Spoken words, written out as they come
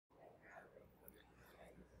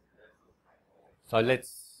So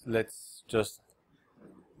let's just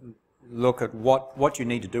look at what you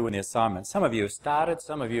need to do in the assignment. Some of you have started,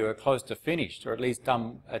 some of you are close to finished, or at least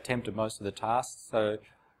attempted most of the tasks. So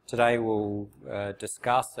today we'll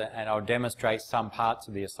discuss and I'll demonstrate some parts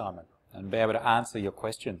of the assignment and be able to answer your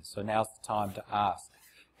questions. So now's the time to ask.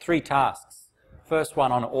 3 tasks. First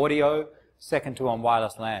one on audio, second 2 on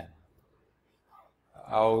wireless LAN.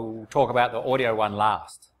 I'll talk about the audio one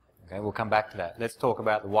last. Okay, we'll come back to that. Let's talk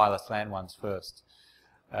about the wireless LAN ones first.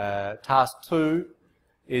 Task 2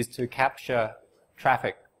 is to capture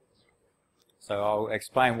traffic. So I'll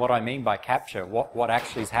explain what I mean by capture, what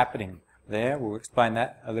actually is happening there. We'll explain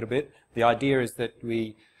that a little bit. The idea is that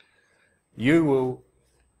you will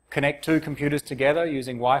connect 2 computers together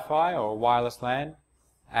using Wi-Fi or wireless LAN,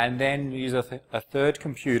 and then use a third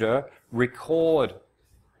computer, record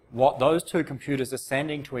what those 2 computers are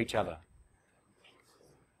sending to each other,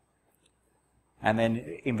 and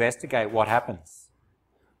then investigate what happens.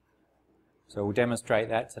 So we'll demonstrate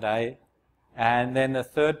that today. And then the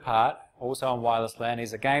third part, also on wireless LAN,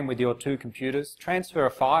 is again with your 2 computers, transfer a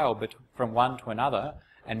file from one to another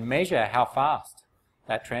and measure how fast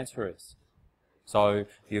that transfer is. So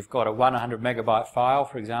you've got a 100 megabyte file,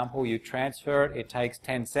 for example, you transfer it, it takes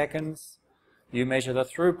 10 seconds. You measure the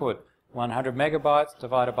throughput, 100 megabytes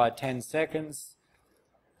divided by 10 seconds,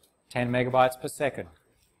 10 megabytes per second.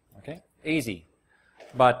 Okay, easy.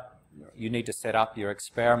 But you need to set up your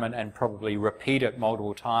experiment and probably repeat it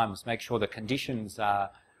multiple times. Make sure the conditions are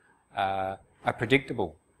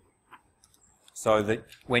predictable, so that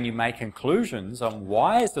when you make conclusions on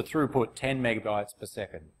why is the throughput 10 megabytes per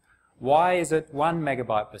second, why is it 1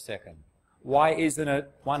 megabyte per second, why isn't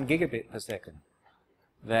it 1 gigabit per second,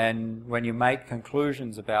 then when you make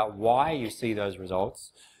conclusions about why you see those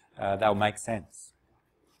results, they'll make sense.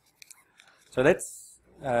 So let's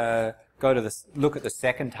go to look at the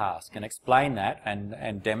second task and explain that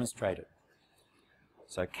and demonstrate it.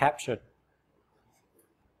 So capture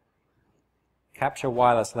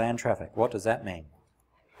wireless LAN traffic. What does that mean?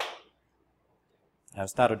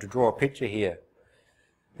 I've started to draw a picture here.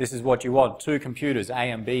 This is what you want: 2 computers,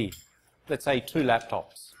 A and B. Let's say 2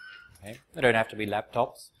 laptops. Okay? They don't have to be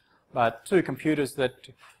laptops, but 2 computers that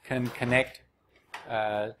can connect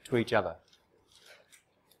to each other.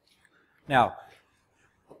 Now,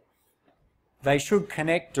 they should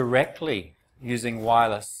connect directly using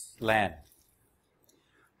wireless LAN.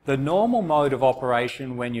 The normal mode of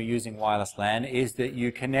operation when you're using wireless LAN is that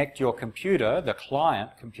you connect your computer, the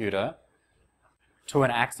client computer, to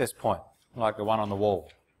an access point, like the one on the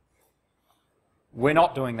wall. We're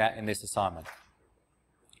not doing that in this assignment.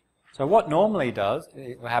 So what normally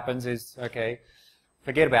happens is, okay,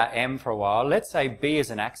 forget about M for a while. Let's say B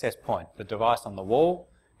is an access point, the device on the wall.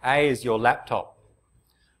 A is your laptop.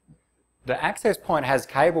 The access point has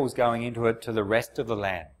cables going into it to the rest of the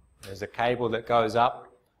LAN. There's a cable that goes up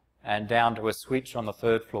and down to a switch on the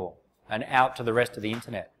 3rd floor and out to the rest of the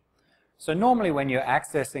internet. So normally when you're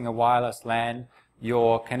accessing a wireless LAN,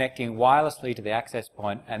 you're connecting wirelessly to the access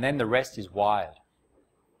point, and then the rest is wired.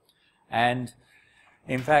 And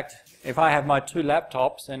in fact, if I have my 2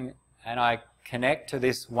 laptops and I connect to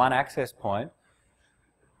this one access point,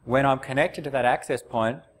 when I'm connected to that access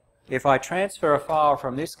point, if I transfer a file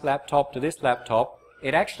from this laptop to this laptop,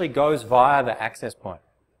 it actually goes via the access point.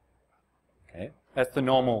 Okay? That's the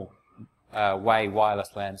normal way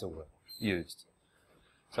wireless LANs are used.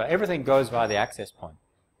 So everything goes via the access point.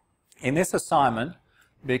 In this assignment,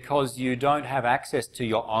 because you don't have access to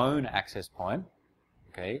your own access point,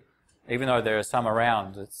 okay, even though there are some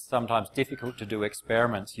around, it's sometimes difficult to do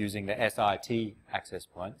experiments using the SIT access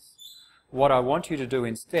points. What I want you to do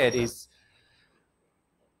instead is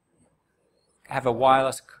have a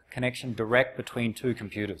wireless connection direct between 2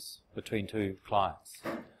 computers, between 2 clients.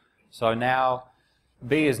 So now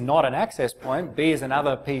B is not an access point, B is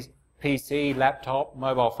another PC, laptop,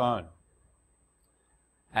 mobile phone.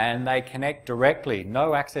 And they connect directly,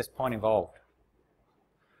 no access point involved.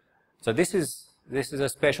 So this is a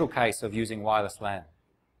special case of using wireless LAN.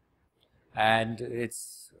 And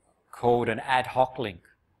it's called an ad hoc link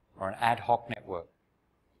or an ad hoc network,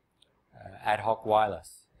 ad hoc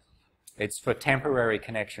wireless. It's for temporary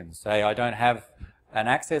connections. Say I don't have an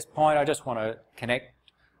access point, I just want to connect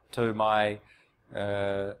to my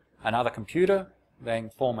another computer, then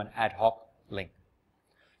form an ad hoc link.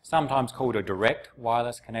 Sometimes called a direct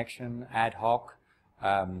wireless connection, ad hoc,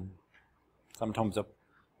 sometimes a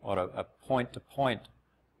point-to-point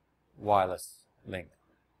wireless link.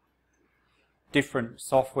 Different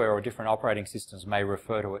software or different operating systems may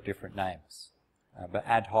refer to it different names, but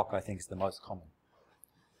ad hoc I think is the most common.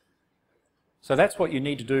 So that's what you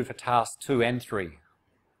need to do for tasks 2 and 3.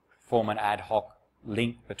 Form an ad hoc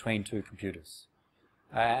link between two computers.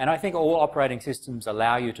 And I think all operating systems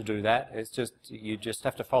allow you to do that. It's just, you just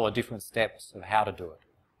have to follow different steps of how to do it.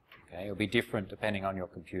 Okay? It'll be different depending on your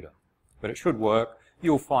computer. But it should work.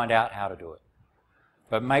 You'll find out how to do it.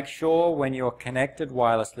 But make sure when you're connected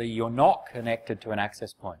wirelessly, you're not connected to an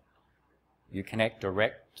access point. You connect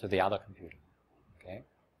direct to the other computer. Okay?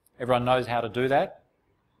 Everyone knows how to do that?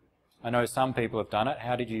 I know some people have done it.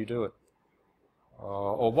 How did you do it?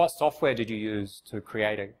 Or what software did you use to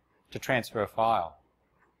to transfer a file?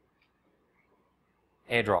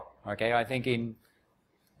 AirDrop. Okay, I think in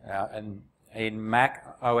Mac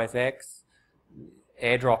OS X,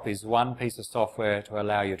 AirDrop is one piece of software to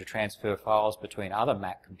allow you to transfer files between other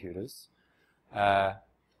Mac computers. Now,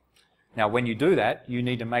 when you do that, you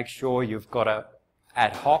need to make sure you've got an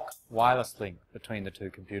ad hoc wireless link between the two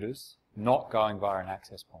computers, not going via an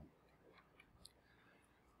access point.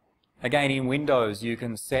 Again, in Windows, you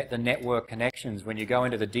can set the network connections. When you go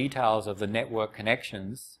into the details of the network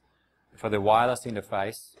connections for the wireless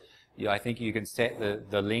interface, I think you can set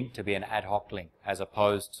the link to be an ad hoc link as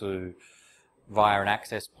opposed to via an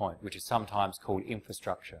access point, which is sometimes called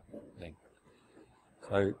infrastructure link.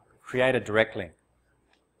 So create a direct link.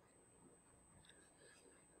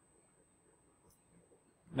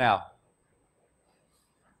 Now,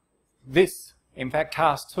 this, in fact,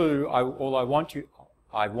 task 2,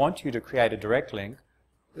 I want you to create a direct link.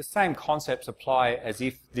 The same concepts apply as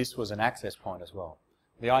if this was an access point as well.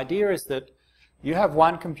 The idea is that you have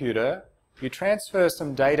one computer, you transfer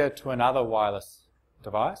some data to another wireless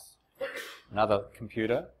device, another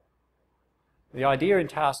computer. The idea in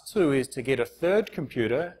task 2 is to get a third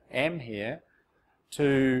computer, M here,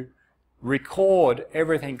 to record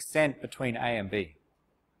everything sent between A and B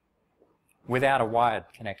without a wired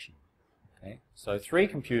connection. Okay? So 3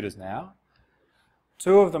 computers now.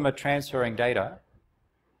 2 of them are transferring data.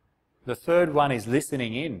 The third one is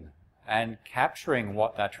listening in and capturing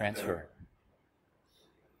what they're transferring.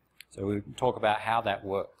 So we'll talk about how that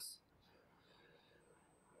works.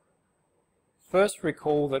 First,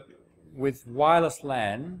 recall that with wireless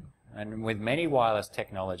LAN and with many wireless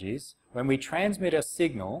technologies, when we transmit a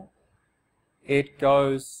signal, it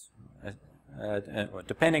goes,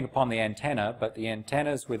 depending upon the antenna, but the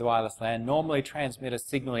antennas with wireless LAN normally transmit a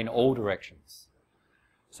signal in all directions.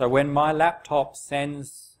 So when my laptop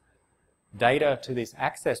sends data to this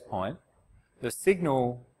access point, the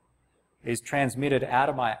signal is transmitted out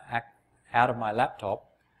of my laptop,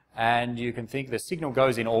 and you can think the signal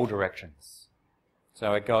goes in all directions.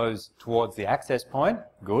 So it goes towards the access point,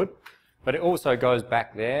 good, but it also goes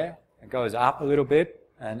back there, it goes up a little bit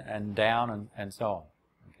and down and so on.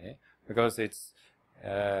 Okay? Because it's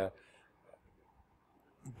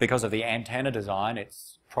because of the antenna design, it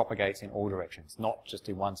propagates in all directions, not just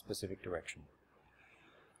in one specific direction.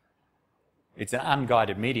 It's an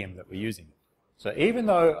unguided medium that we're using. So even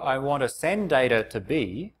though I want to send data to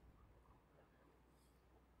B,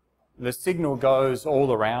 the signal goes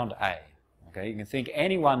all around A. Okay? You can think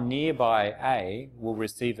anyone nearby A will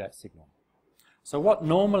receive that signal. So what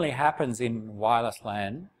normally happens in wireless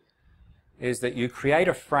LAN is that you create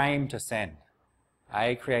a frame to send.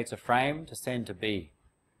 A creates a frame to send to B.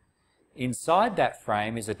 Inside that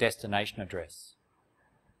frame is a destination address,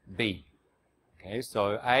 B. Okay,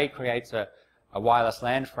 so A creates a wireless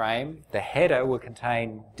LAN frame. The header will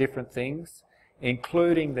contain different things,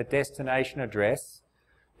 including the destination address.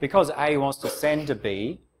 Because A wants to send to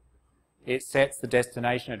B, it sets the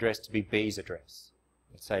destination address to be B's address.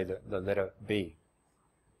 Let's say the letter B.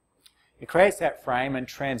 It creates that frame and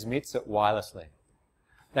transmits it wirelessly.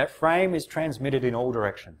 That frame is transmitted in all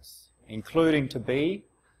directions, including to B,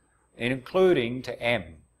 including to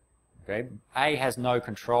M. Okay? A has no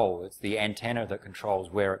control. It's the antenna that controls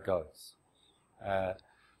where it goes.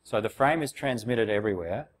 So the frame is transmitted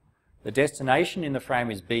everywhere. The destination in the frame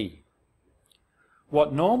is B.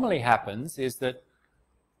 What normally happens is that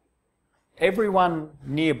everyone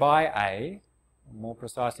nearby A, more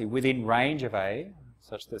precisely within range of A,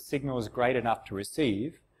 such that the signal is great enough to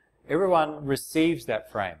receive, everyone receives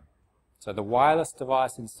that frame. So the wireless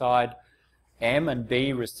device inside M and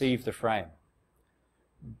B receive the frame.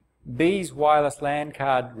 B's wireless LAN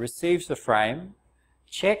card receives the frame,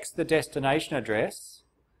 checks the destination address,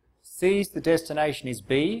 sees the destination is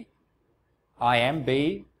B, I am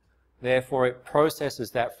B, therefore it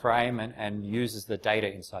processes that frame and uses the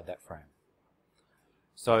data inside that frame.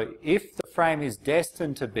 So if the frame is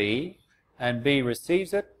destined to B and B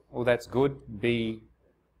receives it, well, that's good. B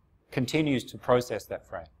continues to process that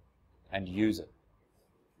frame and use it.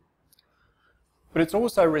 But it's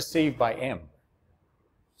also received by M.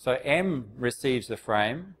 So M receives the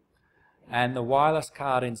frame, and the wireless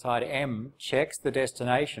card inside M checks the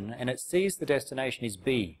destination, and it sees the destination is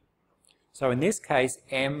B. So in this case,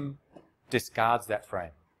 M discards that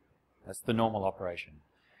frame. That's the normal operation.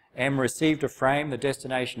 M received a frame, the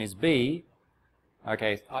destination is B.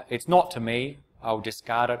 Okay, it's not to me, I'll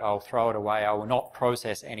discard it, I'll throw it away, I will not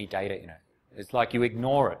process any data in it. It's like you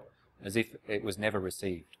ignore it, as if it was never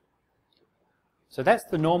received. So that's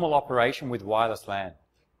the normal operation with wireless LAN.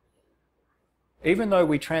 Even though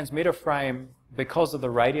we transmit a frame because of the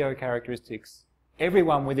radio characteristics,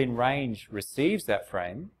 everyone within range receives that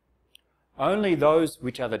frame. Only those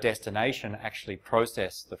which are the destination actually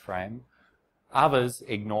process the frame. Others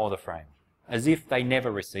ignore the frame, as if they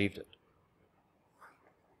never received it.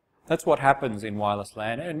 That's what happens in wireless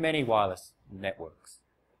LAN and many wireless networks.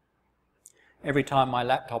 Every time my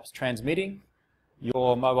laptop's transmitting,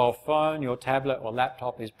 your mobile phone, your tablet or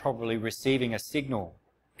laptop is probably receiving a signal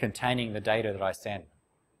containing the data that I send.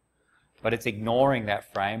 But it's ignoring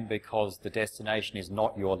that frame because the destination is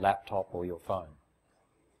not your laptop or your phone.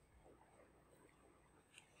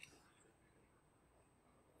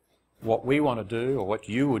 What we want to do, or what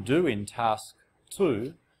you would do in task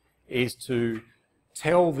 2, is to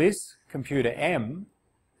tell this computer M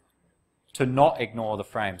to not ignore the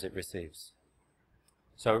frames it receives.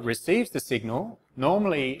 So it receives the signal.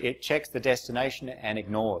 Normally it checks the destination and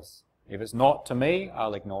ignores. If it's not to me,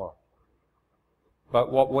 I'll ignore it.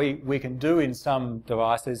 But what we can do in some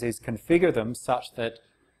devices is configure them such that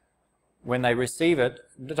when they receive it,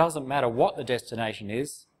 it doesn't matter what the destination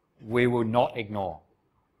is, we will not ignore.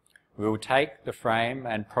 We will take the frame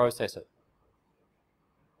and process it.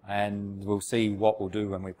 And we'll see what we'll do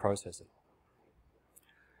when we process it.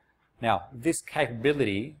 Now, this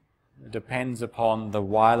capability depends upon the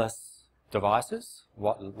wireless devices,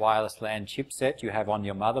 what wireless LAN chipset you have on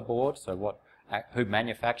your motherboard, so who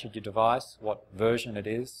manufactured your device, what version it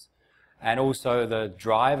is, and also the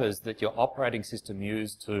drivers that your operating system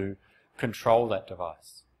used to control that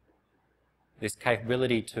device. This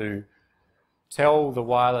capability to tell the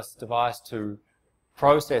wireless device to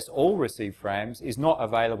process all received frames is not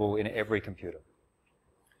available in every computer.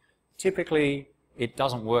 Typically, it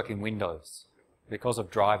doesn't work in Windows because of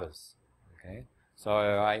drivers. Okay?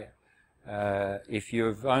 So if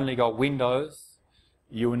you've only got Windows,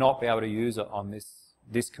 you will not be able to use it on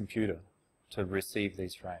this computer to receive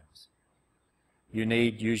these frames. You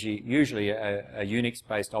need usually a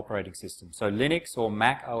Unix-based operating system. So Linux or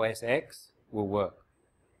Mac OS X will work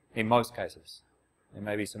in most cases. There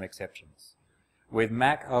may be some exceptions. With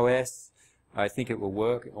Mac OS, I think it will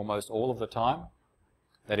work almost all of the time.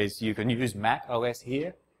 That is, you can use Mac OS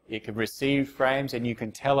here. It can receive frames and you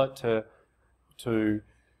can tell it to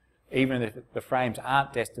even if the frames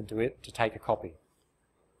aren't destined to it, to take a copy.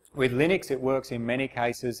 With Linux, it works in many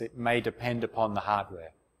cases. It may depend upon the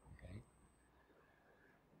hardware. Okay?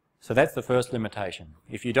 So that's the first limitation.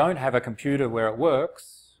 If you don't have a computer where it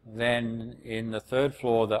works, then in the third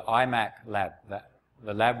floor, the iMac lab,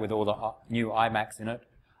 the lab with all the new iMacs in it,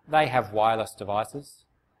 they have wireless devices,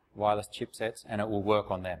 wireless chipsets, and it will work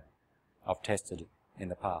on them. I've tested it in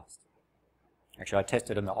the past. Actually, I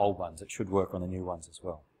tested on the old ones. It should work on the new ones as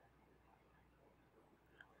well.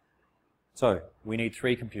 So, we need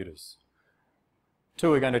 3 computers.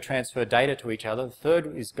 2 are going to transfer data to each other. The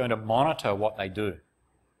third is going to monitor what they do.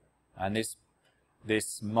 And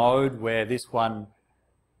this mode where this one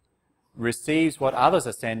receives what others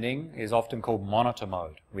are sending is often called monitor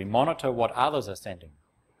mode. We monitor what others are sending.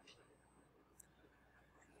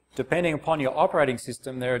 Depending upon your operating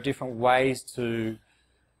system, there are different ways to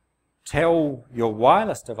tell your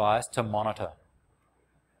wireless device to monitor.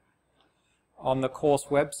 On the course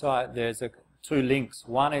website, there's 2 links.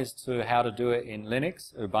 One is to how to do it in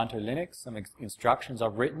Linux, Ubuntu Linux, some instructions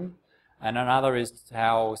I've written, and another is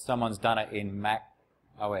how someone's done it in Mac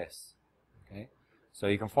OS. Okay? So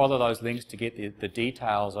you can follow those links to get the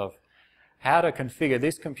details of how to configure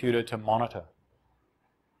this computer to monitor.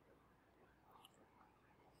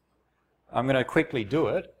 I'm going to quickly do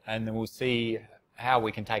it, and then we'll see how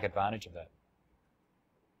we can take advantage of that.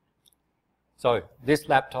 So this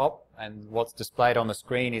laptop, and what's displayed on the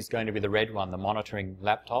screen is going to be the red one, the monitoring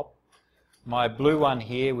laptop. My blue one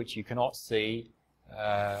here, which you cannot see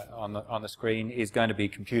on the screen, is going to be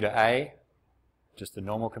computer A, just a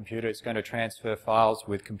normal computer. It's going to transfer files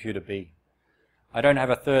with computer B. I don't have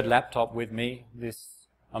a third laptop with me.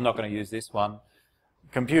 I'm not going to use this one.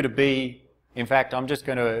 Computer B, in fact, I'm just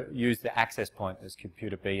going to use the access point as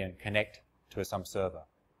computer B and connect to some server.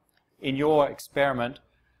 In your experiment,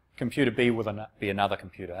 computer B will be another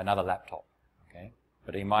computer, another laptop. Okay?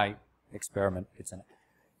 But in my experiment,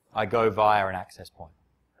 I go via an access point.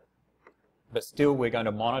 but still we're going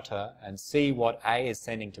to monitor and see what A is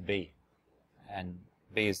sending to B and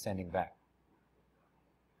B is sending back.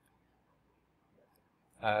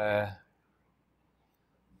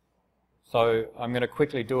 So I'm going to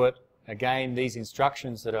quickly do it. Again, these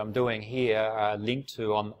instructions that I'm doing here are linked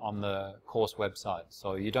to on the course website,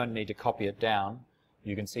 so you don't need to copy it down.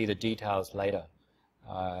 You can see the details later.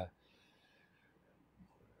 I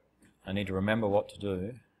need to remember what to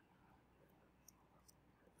do.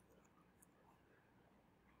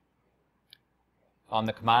 On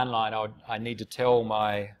the command line, I need to tell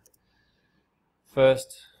my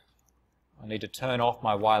first, I need to turn off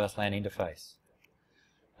my wireless LAN interface.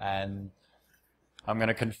 And I'm going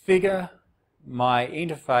to configure my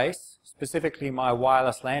interface, specifically my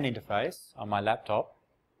wireless LAN interface on my laptop.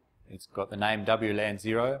 It's got the name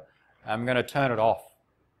WLAN0. I'm going to turn it off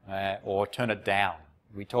or turn it down.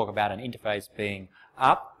 We talk about an interface being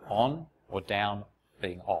up, on, or down,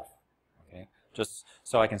 being off. Okay? Just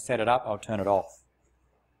so I can set it up, I'll turn it off.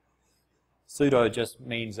 Sudo just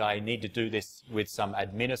means I need to do this with some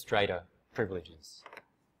administrator privileges.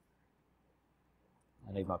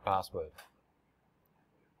 I need my password.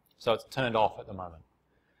 So it's turned off at the moment.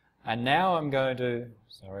 And now I'm going to,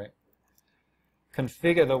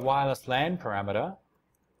 configure the wireless LAN parameter,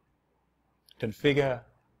 configure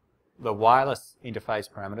the wireless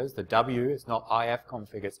interface parameters, the W, it's not IF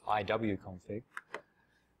config, it's IW config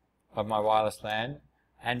of my wireless LAN,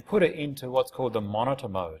 and put it into what's called the monitor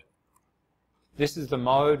mode. This is the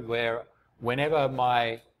mode where whenever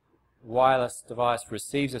my wireless device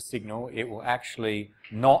receives a signal, it will actually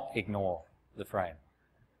not ignore the frame.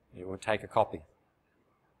 It will take a copy.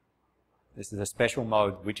 This is a special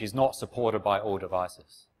mode which is not supported by all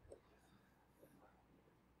devices.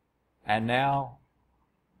 And now,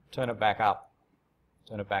 turn it back up,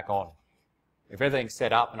 turn it back on. If everything's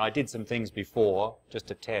set up, and I did some things before, just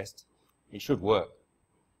to test, it should work.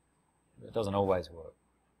 It doesn't always work.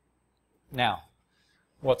 Now,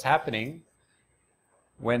 what's happening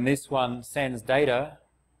when this one sends data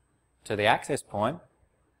to the access point,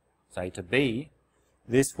 say to B,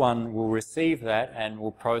 this one will receive that and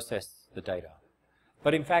will process the data.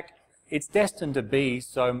 But in fact, it's destined to be,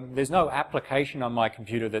 so there's no application on my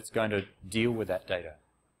computer that's going to deal with that data.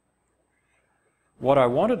 What I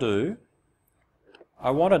want to do,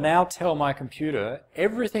 I want to now tell my computer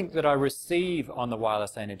everything that I receive on the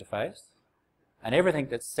wireless LAN interface and everything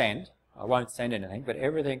that's sent, I won't send anything, but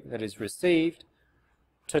everything that is received,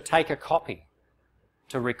 to take a copy,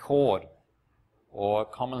 to record, or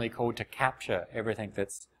commonly called to capture everything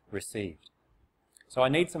that's received. So I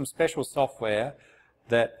need some special software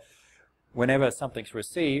that whenever something's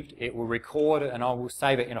received, it will record it and I will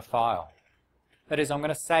save it in a file. That is, I'm going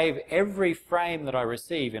to save every frame that I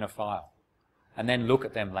receive in a file and then look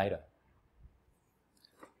at them later.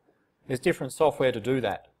 There's different software to do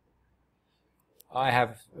that. I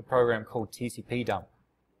have a program called TCP dump.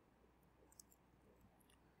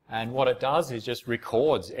 And what it does is just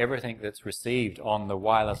records everything that's received on the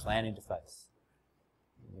wireless LAN interface.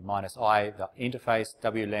 -I, the interface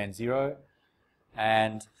WLAN0,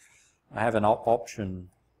 and I have an option,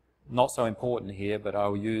 not so important here, but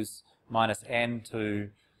I'll use -N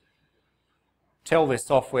to tell this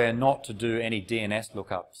software not to do any DNS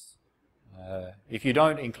lookups. If you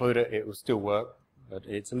don't include it, it will still work, but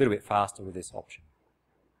it's a little bit faster with this option.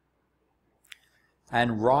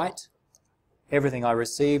 And write everything I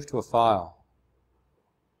receive to a file.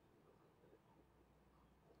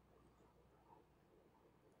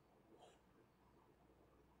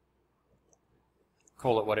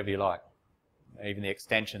 Call it whatever you like. Even the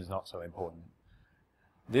extension's not so important.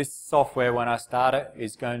 This software, when I start it,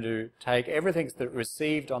 is going to take everything that's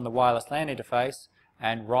received on the wireless LAN interface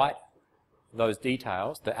and write those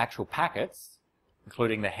details, the actual packets,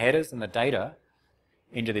 including the headers and the data,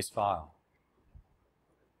 into this file.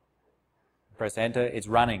 Press enter, it's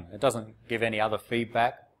running. It doesn't give any other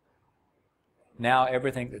feedback. Now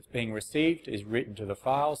everything that's being received is written to the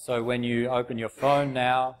file, so when you open your phone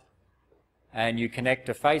now and you connect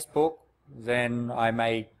to Facebook, then I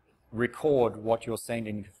may record what you're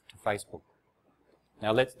sending to Facebook.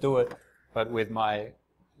 Now let's do it, but with my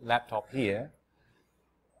laptop here.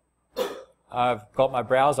 I've got my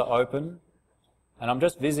browser open, and I'm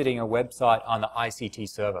just visiting a website on the ICT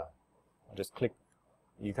server. I just click,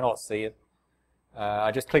 you cannot see it.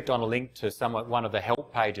 I just clicked on a link to one of the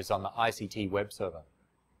help pages on the ICT web server.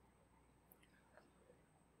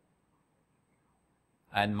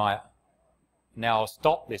 And now I'll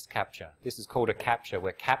stop this capture. This is called a capture.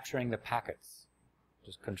 We're capturing the packets.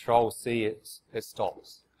 Just Control C, it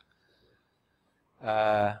stops.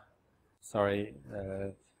 Sorry,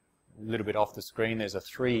 a little bit off the screen, there's a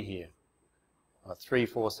 3 here.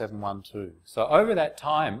 34712. So over that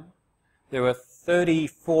time, there were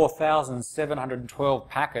 34,712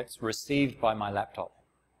 packets received by my laptop.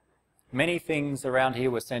 Many things around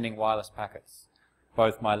here were sending wireless packets.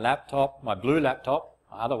 Both my laptop, my blue laptop,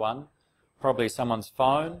 my other one, probably someone's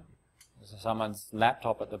phone, someone's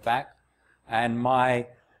laptop at the back, and my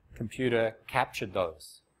computer captured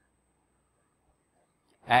those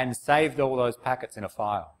and saved all those packets in a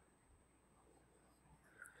file.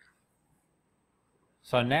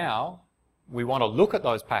 So now we want to look at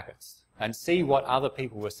those packets and see what other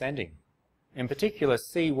people were sending. In particular,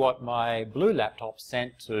 see what my blue laptop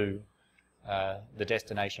sent to the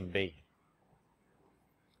destination B.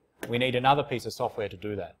 We need another piece of software to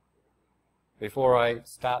do that. Before I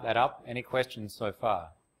start that up, any questions so far?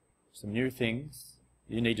 Some new things.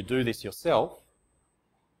 You need to do this yourself.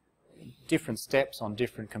 Different steps on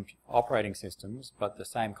different operating systems, but the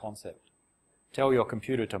same concept. Tell your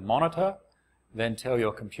computer to monitor, then tell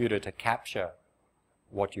your computer to capture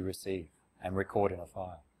what you receive and record in a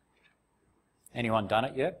file. Anyone done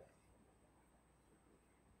it yet?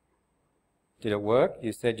 Did it work?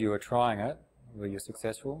 You said you were trying it. Were you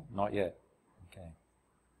successful? Not yet. Okay.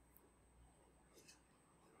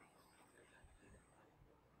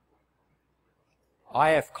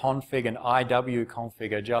 ifconfig and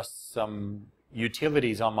iwconfig are just some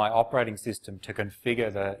utilities on my operating system to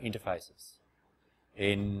configure the interfaces.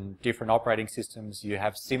 In different operating systems, you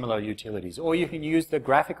have similar utilities, or you can use the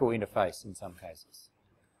graphical interface in some cases.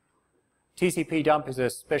 TCP dump is a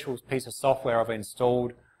special piece of software I've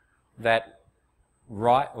installed that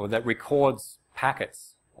records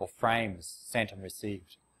packets or frames sent and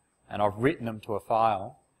received, and I've written them to a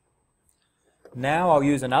file. Now I'll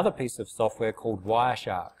use another piece of software called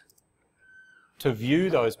Wireshark to view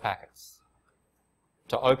those packets,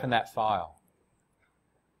 to open that file.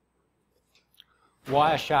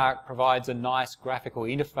 Wireshark provides a nice graphical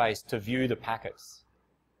interface to view the packets.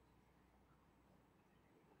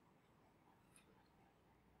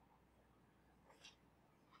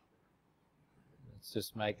 Let's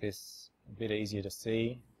just make this a bit easier to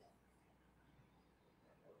see.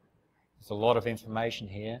 There's a lot of information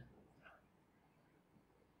here.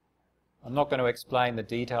 I'm not going to explain the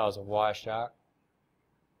details of Wireshark.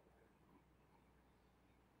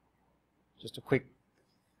 Just a quick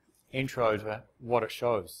intro to what it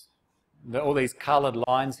shows. All these coloured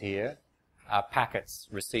lines here are packets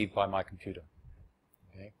received by my computer.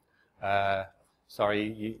 Okay.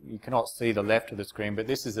 Sorry, you cannot see the left of the screen, but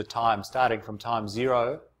this is the time, starting from time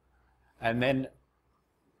 0, and then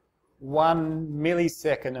 1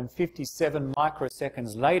 millisecond and 57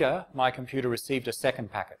 microseconds later, my computer received a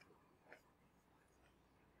second packet.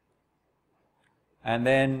 And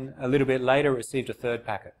then a little bit later, received a third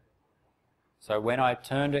packet. So when I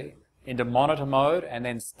turned it into monitor mode and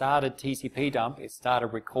then started TCP dump, it started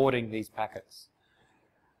recording these packets.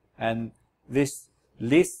 And this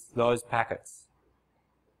lists those packets.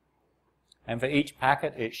 And for each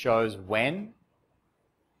packet, it shows when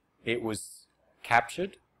it was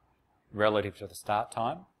captured relative to the start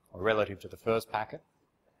time or relative to the first packet,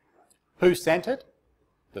 who sent it,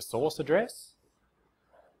 the source address,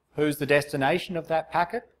 who's the destination of that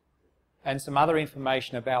packet, and some other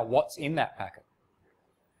information about what's in that packet,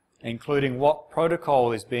 including what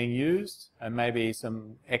protocol is being used and maybe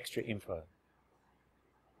some extra info.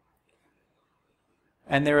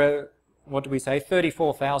 And there are, what do we say,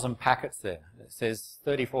 34,000 packets there. It says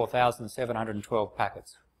 34,712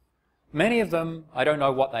 packets. Many of them, I don't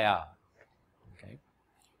know what they are. Okay?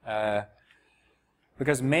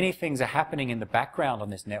 Because many things are happening in the background on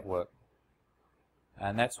this network.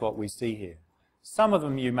 And that's what we see here. Some of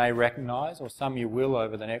them you may recognize, or some you will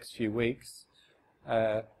over the next few weeks.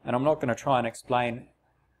 And I'm not going to try and explain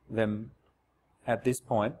them at this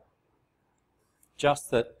point. Just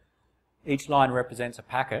that each line represents a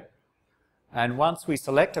packet. And once we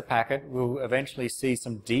select a packet, we'll eventually see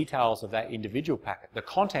some details of that individual packet. The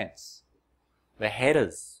contents, the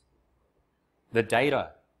headers, the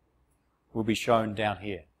data will be shown down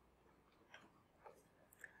here.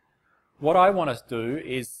 What I want to do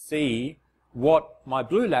is see what my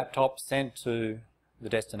blue laptop sent to the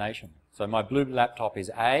destination. So my blue laptop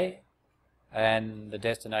is A, and the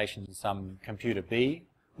destination is some computer B.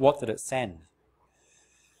 What did it send?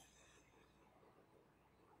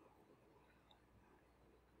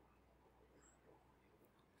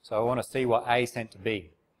 So I want to see what A sent to B.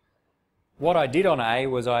 What I did on A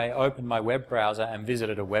was I opened my web browser and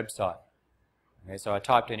visited a website. Okay, so I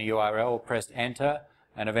typed in a URL, pressed enter,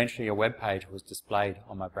 and eventually a web page was displayed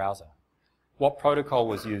on my browser. What protocol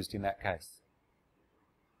was used in that case?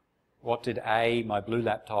 What did A, my blue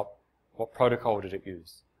laptop, what protocol did it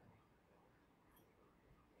use?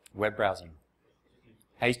 web browsing.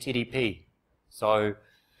 HTTP. So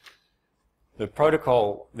the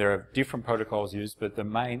protocol, there are different protocols used, but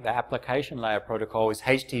the application layer protocol is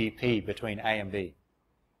HTTP between A and B.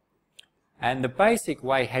 And the basic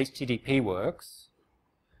way HTTP works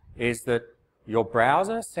is that your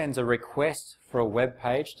browser sends a request for a web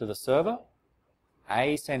page to the server,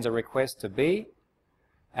 A sends a request to B,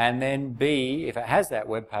 and then B, if it has that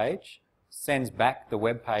web page, sends back the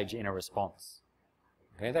web page in a response.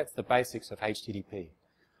 Okay, that's the basics of HTTP.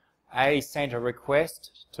 A sent a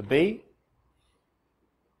request to B,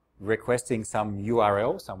 requesting some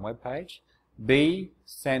URL, some web page. B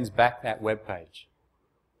sends back that web page.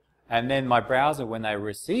 And then my browser, when it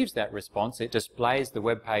receives that response, it displays the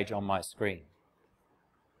web page on my screen.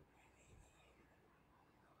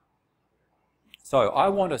 So I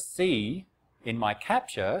want to see in my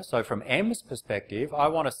capture, so from M's perspective, I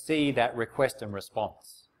want to see that request and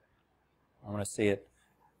response. I want to see it,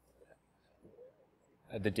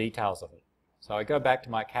 the details of it. So I go back to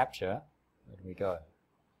my capture. Where do we go?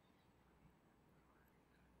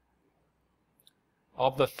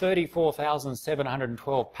 Of the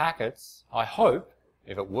 34,712 packets, I hope,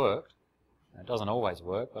 if it worked, it doesn't always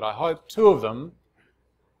work, but I hope 2 of them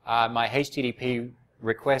are my HTTP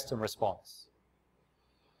request and response.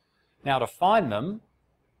 Now to find them,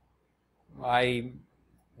 I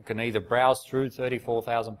can either browse through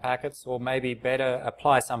 34,000 packets or maybe better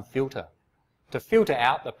apply some filter to filter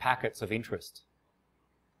out the packets of interest.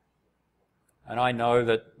 And I know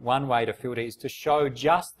that one way to filter is to show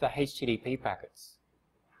just the HTTP packets.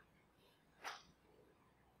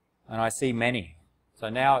 And I see many. So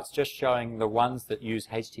now it's just showing the ones that use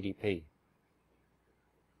HTTP.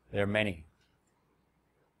 There are many.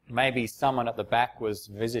 Maybe someone at the back was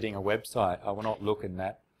visiting a website. I will not look in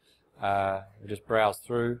that. We'll just browse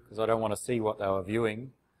through because I don't want to see what they were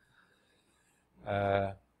viewing.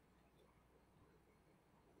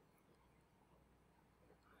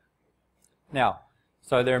 Now,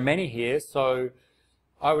 so there are many here. So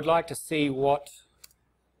I would like to see what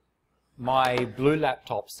my blue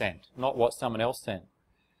laptop sent, not what someone else sent.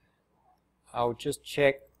 I'll just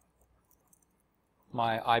check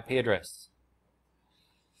my IP address.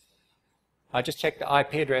 I just checked the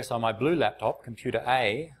IP address on my blue laptop, computer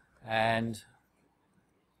A, and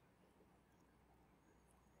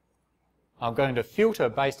I'm going to filter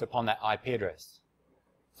based upon that IP address.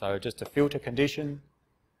 So just a filter condition.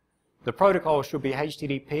 The protocol should be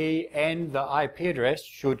HTTP and the IP address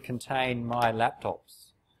should contain my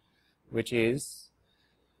laptops, which is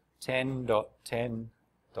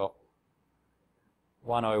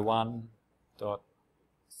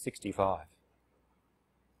 10.10.101.65.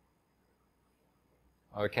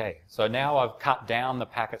 Okay, so now I've cut down the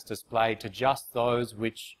packets displayed to just those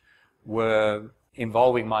which were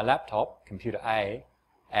involving my laptop, computer A,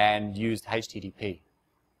 and used HTTP.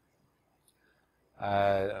 All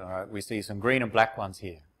right, we see some green and black ones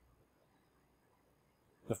here.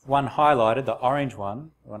 The one highlighted, the orange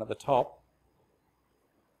one, the one at the top,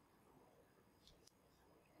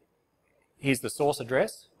 here's the source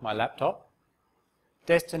address, my laptop.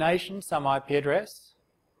 Destination, some IP address.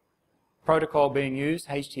 Protocol being used,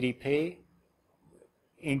 HTTP.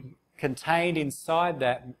 Contained inside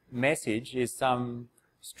that message is some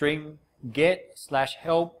string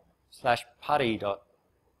get/help/putty.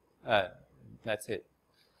 That's it.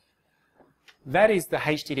 That is the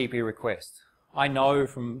HTTP request. I know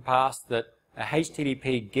from past that a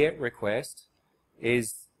HTTP GET request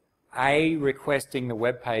is A requesting the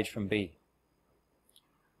web page from B.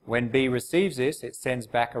 When B receives this, it sends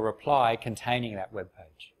back a reply containing that web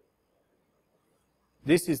page.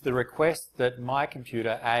 This is the request that my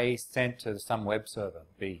computer A sent to some web server,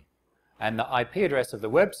 B. And the IP address of the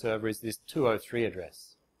web server is this 203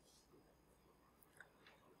 address.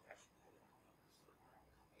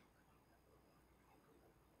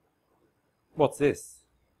 What's this?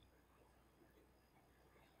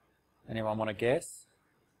 Anyone want to guess?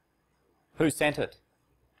 Who sent it?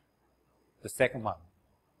 The second one,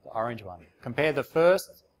 the orange one. Compare the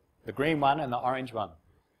first, the green one, and the orange one.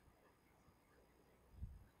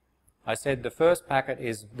 I said the first packet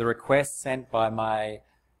is the request sent by my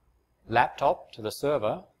laptop to the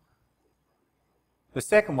server. The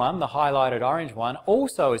second one, the highlighted orange one,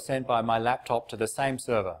 also is sent by my laptop to the same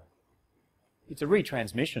server. It's a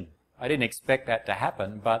retransmission. I didn't expect that to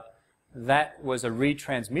happen, but that was a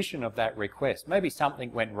retransmission of that request. Maybe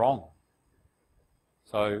something went wrong.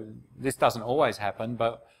 So this doesn't always happen,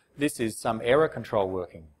 but this is some error control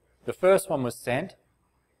working. The first one was sent,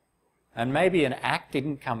 and maybe an ACK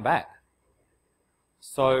didn't come back.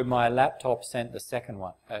 So my laptop sent the second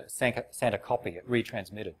one, sent a copy, it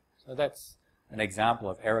retransmitted. So that's an example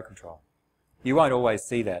of error control. You won't always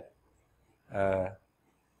see that.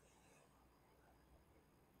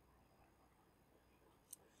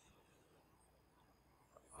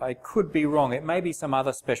 I could be wrong. It may be some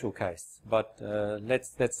other special case, but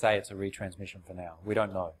let's say it's a retransmission for now. We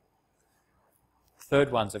don't know.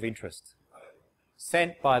 Third one's of interest.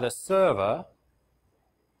 Sent by the server,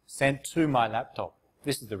 sent to my laptop.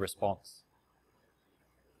 This is the response.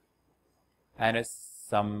 And it's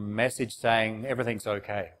some message saying everything's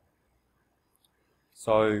okay.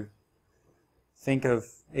 So think of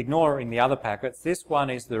ignoring the other packets. This one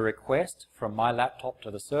is the request from my laptop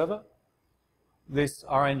to the server. This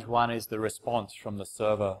orange one is the response from the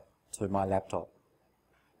server to my laptop.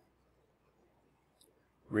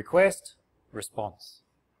 Request, response.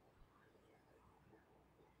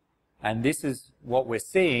 And this is what we're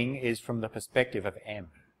seeing is from the perspective of M.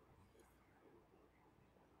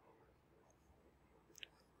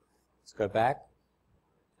 Let's go back,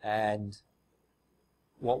 and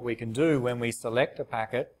what we can do when we select a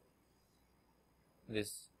packet,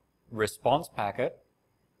 this response packet,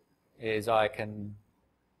 is I can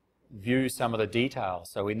view some of the details.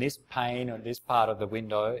 So in this pane, or this part of the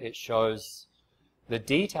window, it shows the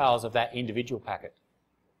details of that individual packet.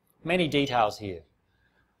 Many details here.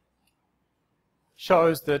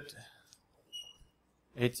 Shows that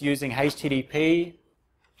it's using HTTP,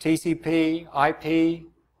 TCP, IP,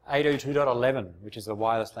 802.11, which is the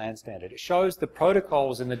wireless LAN standard. It shows the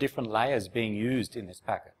protocols and the different layers being used in this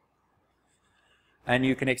packet. And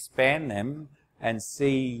you can expand them and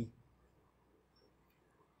see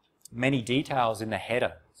many details in the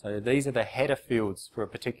header. So these are the header fields for a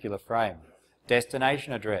particular frame.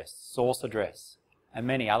 Destination address, source address, and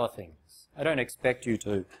many other things. I don't expect you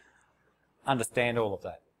to understand all of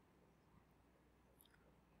that.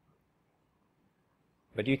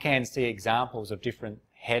 But you can see examples of different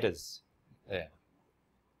headers there.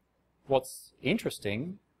 What's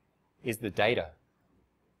interesting is the data.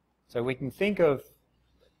 So we can think of,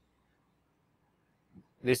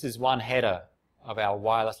 this is one header of our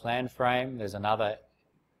wireless LAN frame. There's another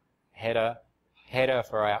header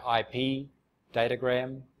for our IP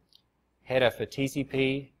datagram, header for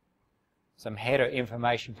TCP, some header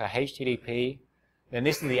information for HTTP. Then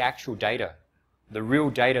this is the actual data, the real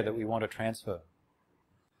data that we want to transfer.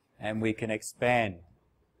 And we can expand.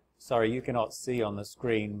 Sorry, you cannot see on the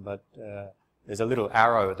screen, but there's a little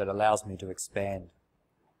arrow that allows me to expand.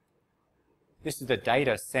 This is the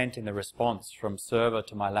data sent in the response from server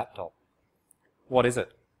to my laptop. What is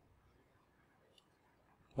it?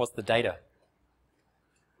 What's the data?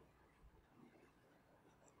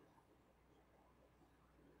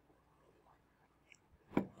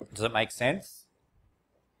 Does it make sense?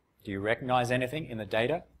 Do you recognize anything in the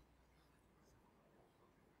data?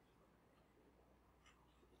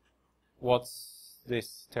 What's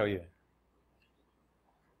this tell you?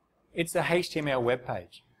 It's a HTML web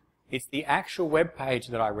page. It's the actual web page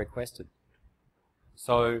that I requested.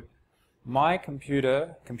 So my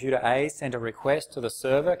computer A, sent a request to the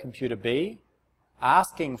server, computer B,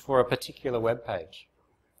 asking for a particular web page.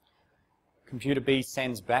 Computer B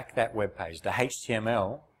sends back that web page, the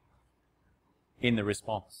HTML, in the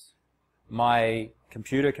response. My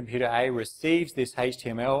computer A, receives this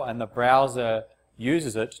HTML and the browser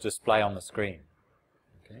uses it to display on the screen.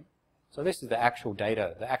 Okay? So this is the actual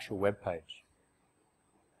data, the actual web page.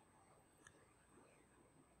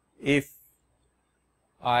 If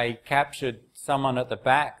I captured someone at the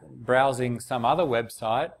back browsing some other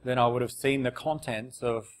website, then I would have seen the contents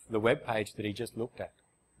of the web page that he just looked at.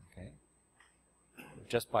 Okay?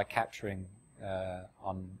 Just by capturing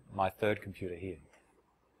on my third computer here.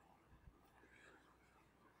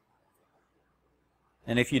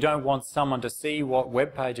 And if you don't want someone to see what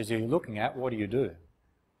web pages you're looking at, what do?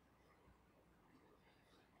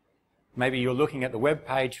 Maybe you're looking at the web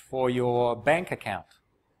page for your bank account.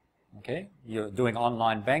 Okay? You're doing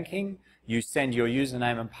online banking. You send your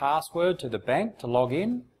username and password to the bank to log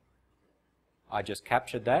in. I just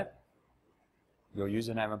captured that. Your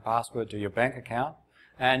username and password to your bank account.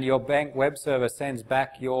 And your bank web server sends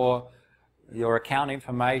back your account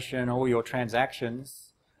information, all your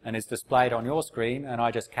transactions, and it's displayed on your screen, and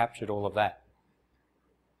I just captured all of that.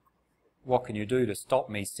 What can you do to stop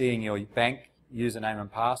me seeing your bank username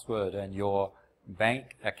and password and your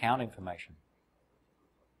bank account information?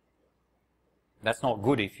 That's not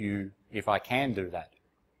good if I can do that.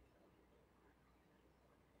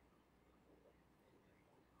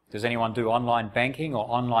 Does anyone do online banking or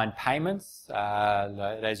online payments?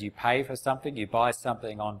 As you pay for something, you buy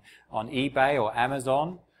something on eBay or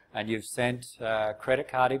Amazon, and you've sent credit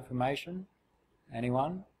card information?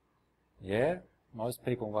 Anyone? Yeah, most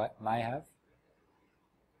people may have.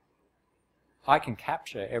 I can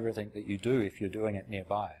capture everything that you do if you're doing it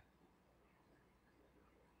nearby.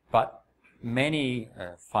 But many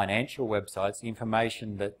financial websites,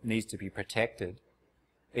 information that needs to be protected,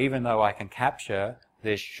 even though I can capture,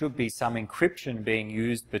 there should be some encryption being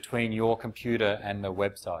used between your computer and the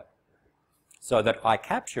website. So that I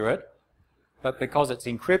capture it, but because it's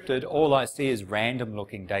encrypted, all I see is random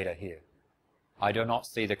looking data here. I do not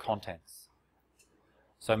see the contents.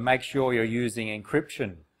 So make sure you're using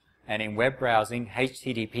encryption, and in web browsing,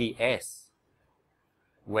 HTTPS,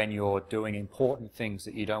 when you're doing important things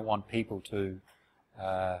that you don't want people to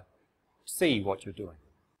see what you're doing.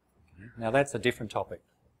 Now that's a different topic.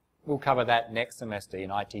 We'll cover that next semester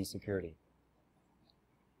in IT security.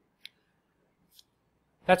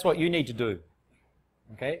 That's what you need to do,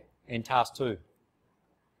 okay, in task 2.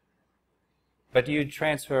 But you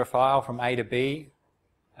transfer a file from A to B,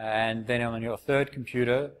 and then on your third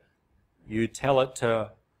computer, you tell it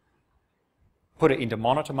to put it into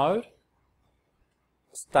monitor mode,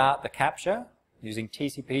 start the capture using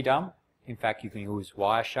TCP dump. In fact, you can use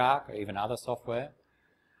Wireshark or even other software.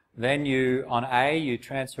 Then you, on A, you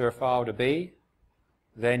transfer a file to B.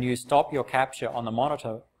 Then you stop your capture on the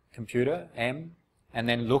monitor computer, M, and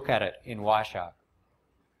then look at it in Wireshark.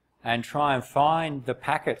 And try and find the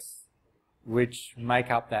packets which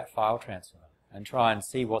make up that file transfer, and try and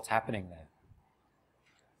see what's happening there.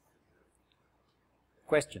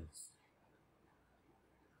 Questions?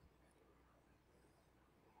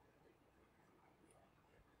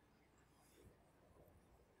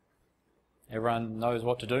 Everyone knows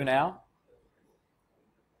what to do now?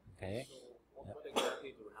 Okay. So what exactly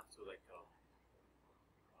do we have to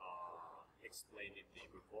explain in the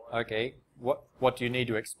report? Okay. What do you need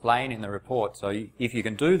to explain in the report? So if you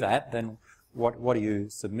can do that, then what do you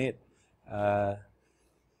submit? Let's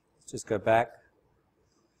just go back.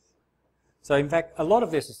 So in fact, a lot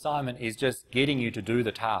of this assignment is just getting you to do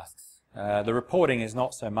the tasks. The reporting is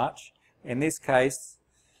not so much. In this case,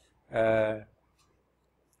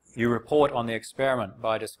 you report on the experiment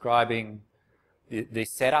by describing the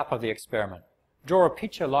setup of the experiment. Draw a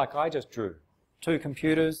picture like I just drew. 2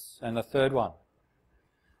 computers and the third one.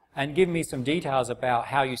 And give me some details about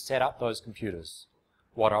how you set up those computers.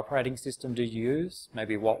 What operating system did you use?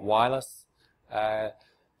 Maybe what wireless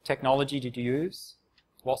technology did you use?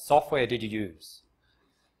 What software did you use?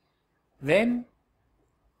 Then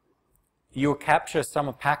you'll capture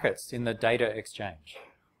some packets in the data exchange.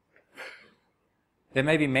 There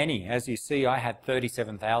may be many. As you see, I had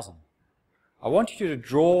 37,000. I want you to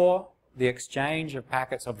draw the exchange of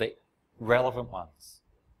packets of the relevant ones,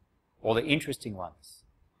 or the interesting ones.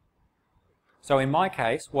 So in my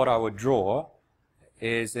case, what I would draw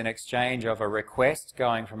is an exchange of a request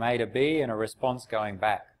going from A to B and a response going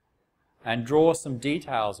back, and draw some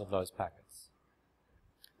details of those packets.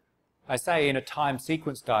 I say in a time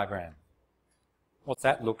sequence diagram. What's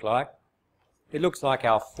that look like? It looks like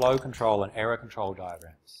our flow control and error control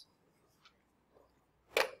diagrams.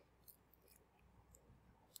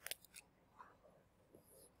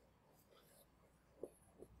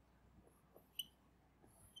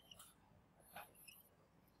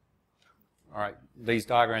 All right, these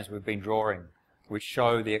diagrams we've been drawing, which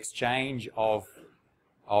show the exchange of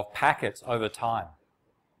packets over time.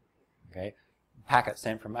 Okay, packet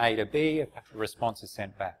sent from A to B, a response is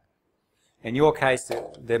sent back. In your case,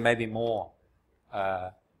 there may be more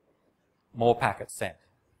packets sent.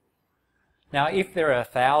 Now, if there are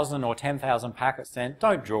 1,000 or 10,000 packets sent,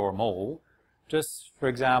 don't draw them all. Just, for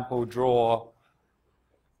example, draw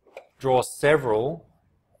several,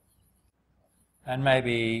 and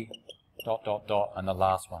maybe ... and the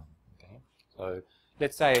last one. Okay? So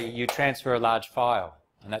let's say you transfer a large file,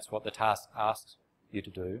 and that's what the task asks you to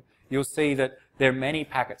do. You'll see that there are many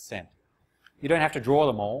packets sent. You don't have to draw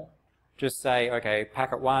them all. Just say, okay,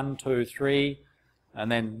 packet 1, 2, 3,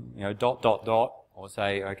 and then, you know, ... or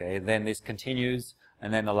say, okay, then this continues,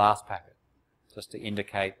 and then the last packet, just to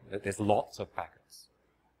indicate that there's lots of packets.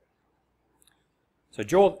 So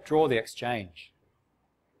draw the exchange.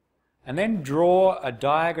 And then draw a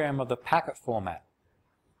diagram of the packet format.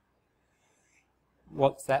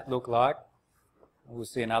 What's that look like? We'll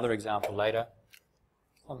see another example later.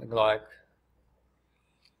 Something like,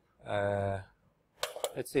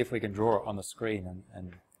 let's see if we can draw it on the screen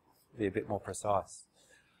and be a bit more precise.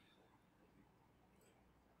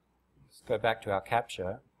 Let's go back to our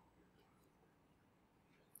capture.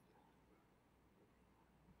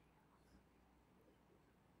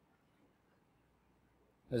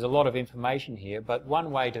 There's a lot of information here, but one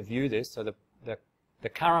way to view this, so the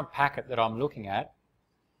current packet that I'm looking at,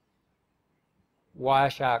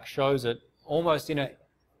 Wireshark shows it almost in an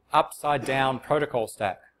upside down protocol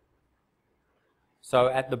stack. So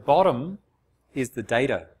at the bottom is the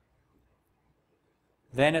data.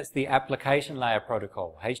 Then it's the application layer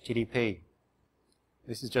protocol, HTTP.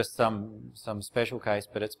 This is just some special case,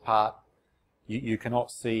 but it's part, you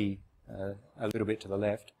cannot see a little bit to the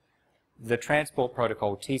left. The transport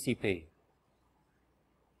protocol, TCP.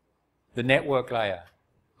 The network layer,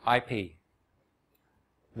 IP.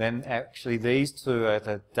 Then actually these two are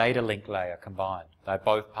the data link layer combined. They're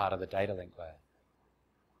both part of the data link layer.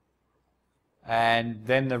 And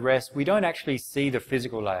then the rest, we don't actually see the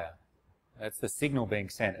physical layer. It's the signal being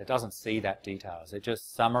sent. It doesn't see that details. It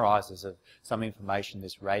just summarizes some information,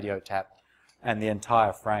 this radio tap and the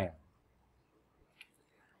entire frame.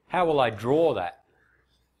 How will I draw that?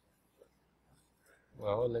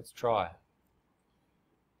 Well, let's try.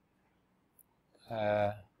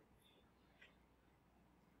 Try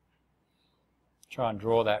and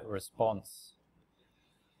draw that response.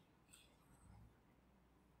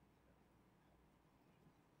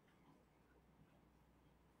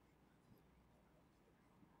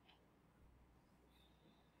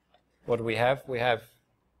 What do we have? We have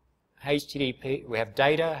HTTP, we have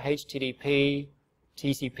data, HTTP,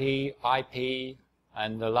 TCP, IP,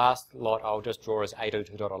 and the last lot I'll just draw as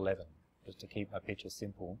 802.11, just to keep my picture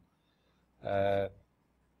simple. We're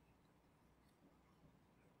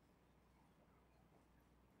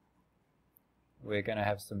going to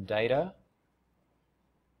have some data.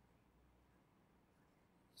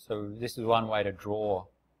 So this is one way to draw.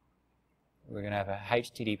 We're going to have a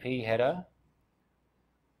HTTP header.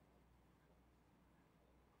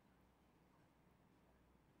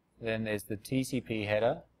 Then there's the TCP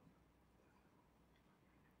header.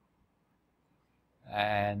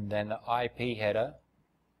 And then the IP header.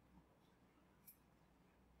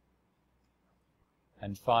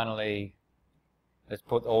 And finally, let's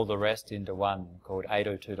put all the rest into one called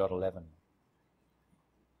 802.11,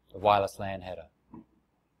 the wireless LAN header.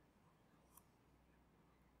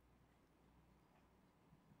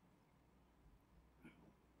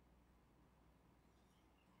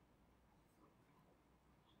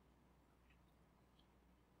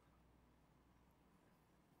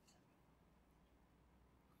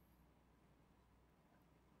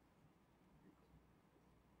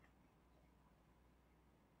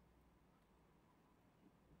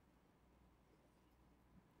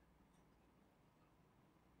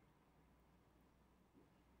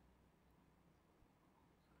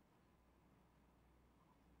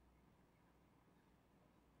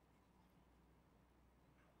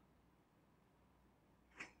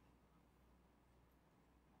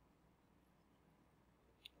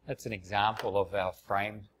 That's an example of our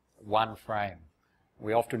frame, one frame.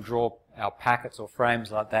 We often draw our packets or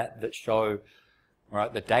frames like that show,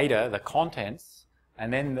 right, the data, the contents,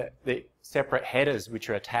 and then the separate headers which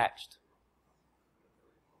are attached.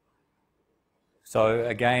 So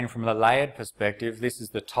again, from the layered perspective, this is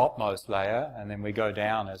the topmost layer, and then we go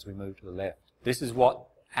down as we move to the left. This is what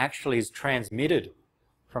actually is transmitted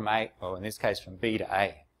from A, or in this case from B to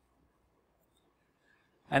A.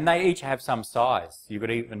 And they each have some size. You could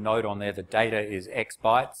even note on there the data is X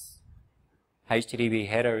bytes, HTTP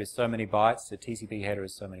header is so many bytes, the TCP header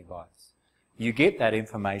is so many bytes. You get that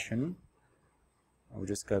information, we'll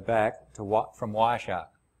just go back to what from Wireshark.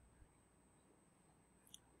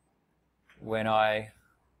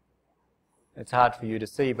 It's hard for you to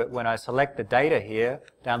see, but when I select the data here,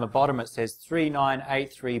 down the bottom it says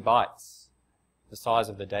 3983 bytes, the size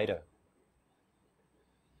of the data.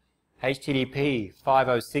 HTTP,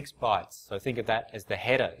 506 bytes, so think of that as the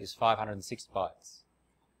header is 506 bytes.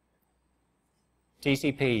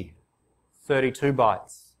 TCP, 32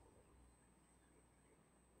 bytes.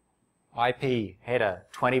 IP, header,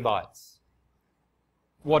 20 bytes.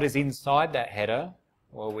 What is inside that header?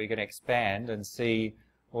 Well, we're going to expand and see,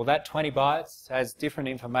 well, that 20 bytes has different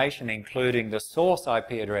information, including the source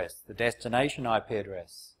IP address, the destination IP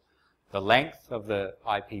address, the length of the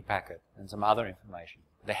IP packet, and some other information.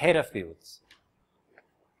 The header fields.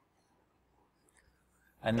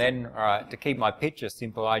 And then, all right, to keep my picture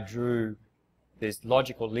simple, I drew this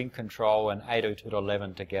logical link control and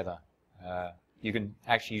 802.11 together.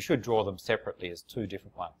 You should draw them separately as two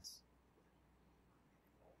different ones.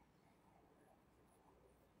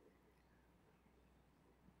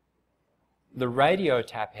 The radio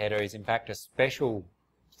tap header is in fact a special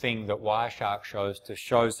thing that Wireshark shows to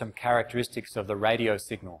show some characteristics of the radio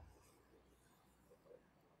signal.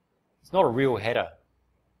 It's not a real header.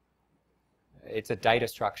 It's a data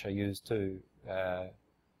structure used to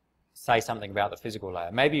say something about the physical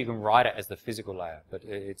layer. Maybe you can write it as the physical layer, but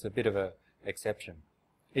it's a bit of an exception.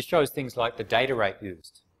 It shows things like the data rate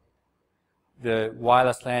used, the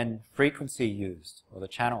wireless LAN frequency used, or the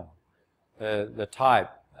channel, the type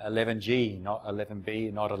 11G, not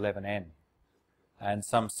 11B, not 11N, and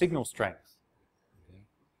some signal strength. Okay.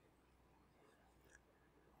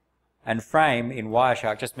 And frame in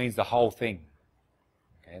Wireshark just means the whole thing.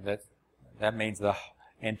 Okay, that means the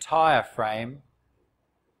entire frame,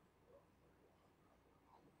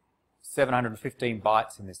 715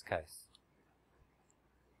 bytes in this case.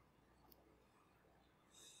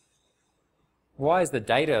 Why is the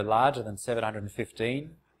data larger than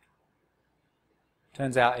 715?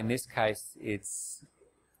 Turns out in this case it's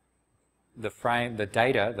the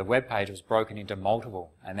data, the web page was broken into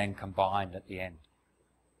multiple and then combined at the end.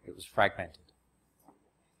 It was fragmented.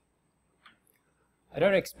 I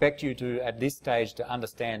don't expect you to, at this stage, to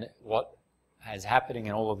understand what is happening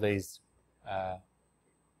in all of these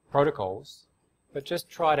protocols, but just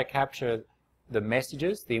try to capture the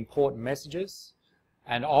messages, the important messages,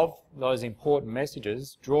 and of those important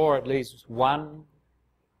messages, draw at least one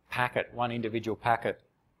packet, one individual packet,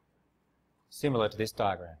 similar to this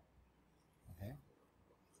diagram. Okay.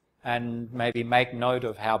 And maybe make note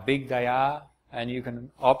of how big they are, and you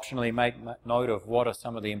can optionally make note of what are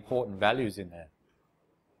some of the important values in there.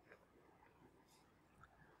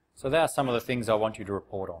 So there are some of the things I want you to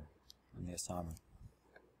report on in the assignment.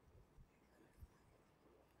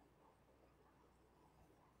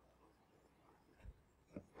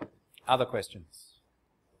 Other questions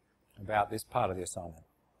about this part of the assignment?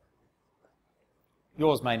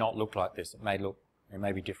 Yours may not look like this. It may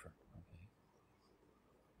be different.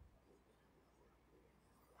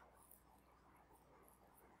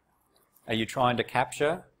 Okay. Are you trying to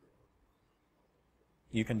capture?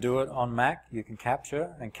 You can do it on Mac. You can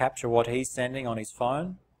capture what he's sending on his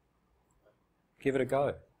phone. Give it a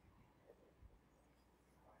go.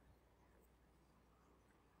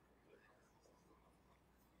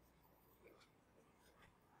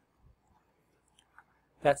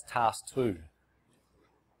 That's task 2.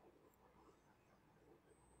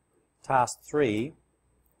 Task 3,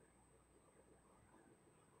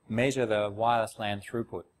 measure the wireless LAN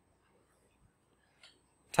throughput.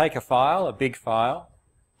 Take a file, a big file,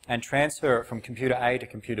 and transfer it from computer A to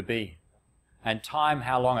computer B, and time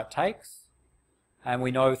how long it takes. And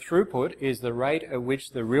we know throughput is the rate at which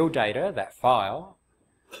the real data, that file,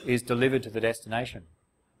 is delivered to the destination.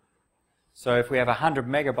 So if we have a 100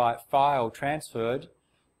 megabyte file transferred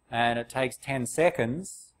and it takes 10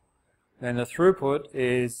 seconds, then the throughput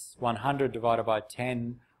is 100 divided by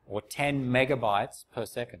 10, or 10 megabytes per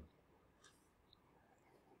second.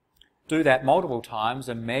 Do that multiple times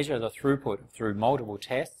and measure the throughput through multiple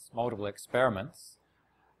tests, multiple experiments,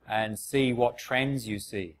 and see what trends you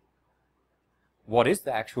see. What is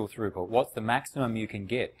the actual throughput? What's the maximum you can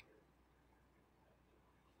get?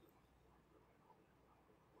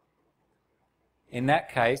 In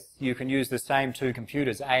that case, you can use the same two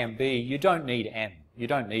computers, A and B. You don't need M. You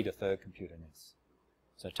don't need a third computer in this.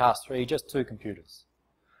 So task 3, just 2 computers.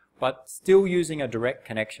 But still using a direct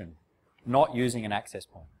connection, not using an access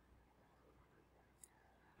point.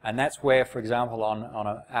 And that's where, for example, on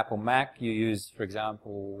an Apple Mac, you use, for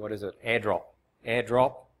example, what is it? AirDrop.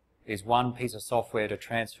 AirDrop is one piece of software to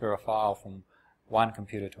transfer a file from one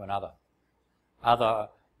computer to another.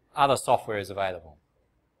 Other software is available.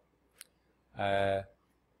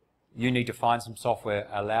 You need to find some software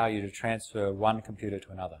allow you to transfer one computer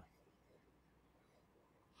to another.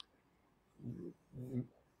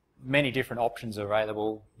 Many different options are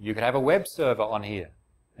available. You could have a web server on here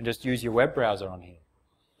and just use your web browser on here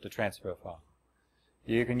to transfer a file.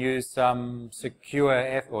 You can use some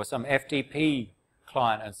secure or some FTP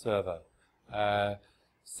client and server. Download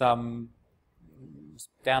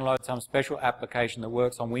some special application that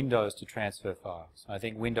works on Windows to transfer files. I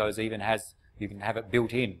think Windows even has, you can have it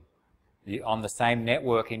built in. On the same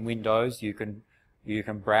network in Windows, you can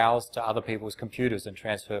browse to other people's computers and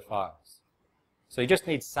transfer files. So you just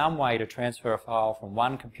need some way to transfer a file from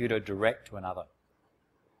one computer direct to another.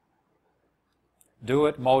 Do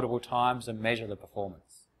it multiple times and measure the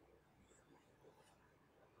performance.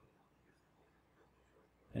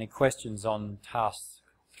 Any questions on task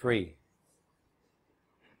 3?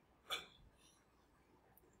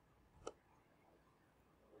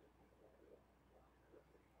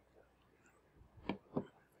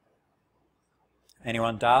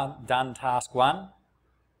 Anyone done task 1?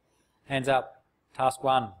 Hands up. Task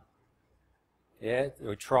 1. Yeah,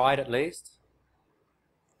 or tried at least.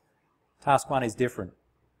 Task 1 is different.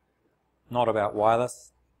 Not about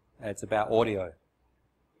wireless, it's about audio.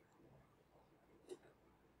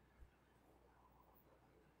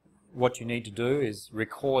 What you need to do is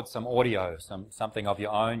record some audio, something of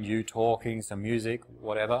your own, you talking, some music,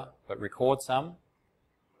 whatever, but record some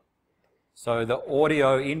So the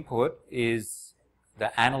audio input is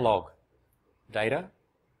the analog data,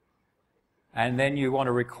 and then you want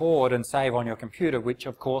to record and save on your computer, which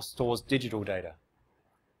of course stores digital data.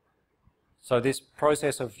 So this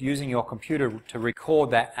process of using your computer to record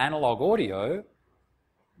that analog audio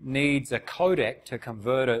needs a codec to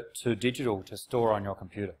convert it to digital to store on your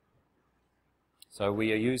computer. So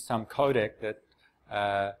we use some codec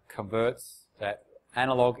that converts that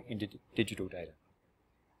analog into digital data,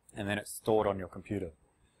 and then it's stored on your computer.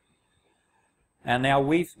 And now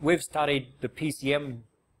we've studied the PCM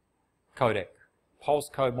codec, pulse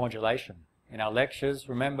code modulation, in our lectures.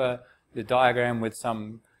 Remember the diagram with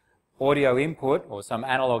some audio input or some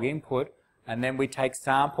analog input, and then we take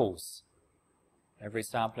samples every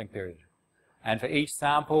sampling period. And for each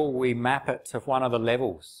sample, we map it to one of the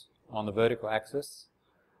levels on the vertical axis,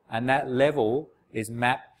 and that level is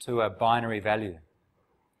mapped to a binary value.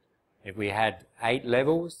 If we had 8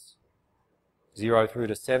 levels, 0 through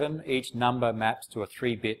to 7, each number maps to a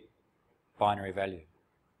 3-bit binary value.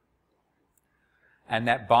 And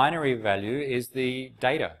that binary value is the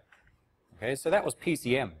data. Okay, so that was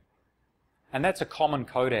PCM. And that's a common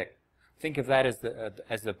codec. Think of that as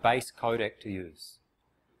the base codec to use.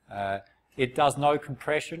 It does no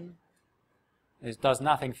compression. It does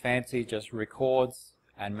nothing fancy, just records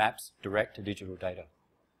and maps direct to digital data.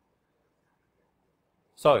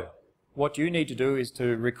 So, what you need to do is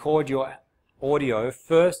to record your audio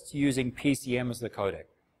first using PCM as the codec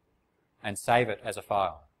and save it as a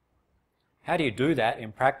file. How do you do that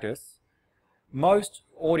in practice? Most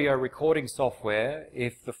audio recording software,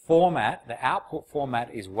 if the format, the output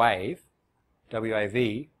format is WAV,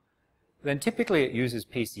 W-A-V, then typically it uses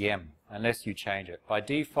PCM unless you change it. By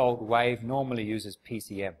default, WAV normally uses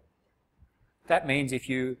PCM. That means if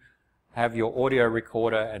you have your audio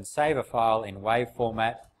recorder and save a file in WAV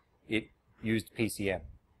format, it used PCM.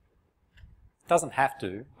 It doesn't have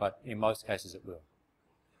to, but in most cases it will.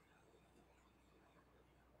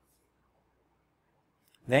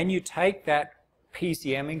 Then you take that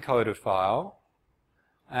PCM encoded file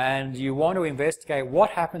and you want to investigate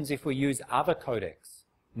what happens if we use other codecs,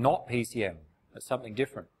 not PCM, but something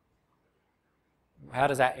different. How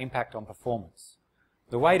does that impact on performance?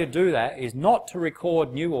 The way to do that is not to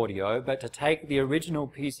record new audio, but to take the original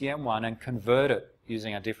PCM one and convert it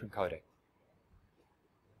using a different codec.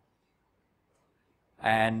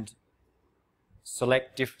 And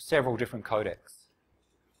select several different codecs.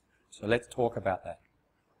 So let's talk about that.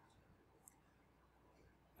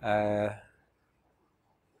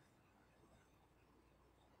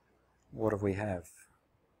 What do we have?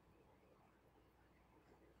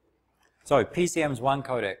 So PCM's one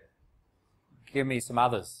codec. Give me some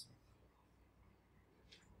others.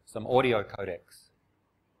 Some audio codecs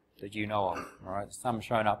that you know of. All right, some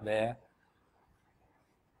shown up there.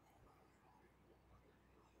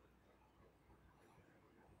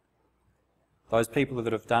 Those people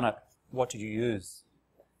that have done it, what did you use?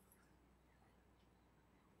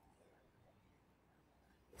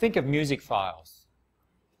 Think of music files,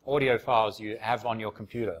 audio files you have on your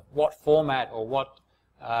computer. What format or what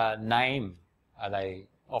name are they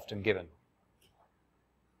often given?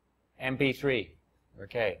 MP3,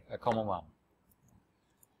 okay, a common one.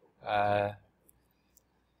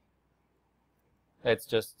 Let's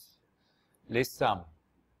just list some.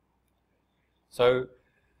 So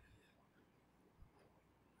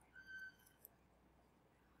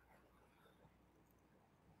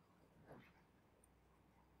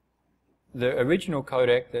the original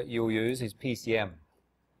codec that you'll use is PCM.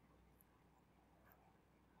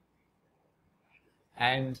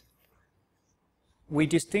 And we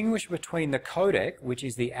distinguish between the codec, which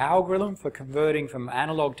is the algorithm for converting from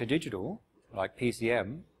analog to digital, like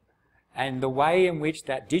PCM, and the way in which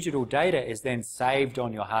that digital data is then saved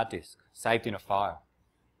on your hard disk, saved in a file.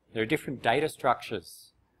 There are different data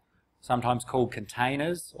structures, sometimes called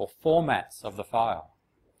containers or formats of the file.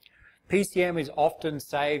 PCM is often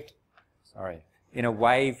saved in a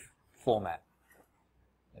WAV format.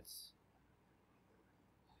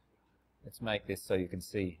 Let's make this so you can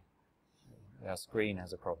see. Our screen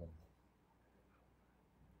has a problem.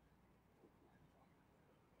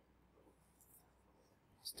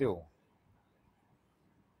 Still.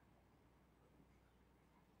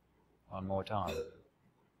 One more time.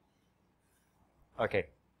 Okay.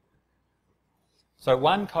 So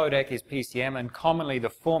one codec is PCM, and commonly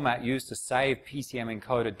the format used to save PCM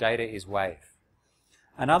encoded data is WAV.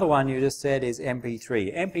 Another one you just said is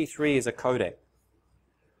MP3. MP3 is a codec.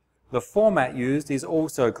 The format used is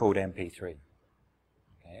also called MP3.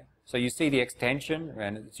 Okay. So you see the extension,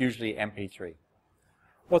 and it's usually MP3.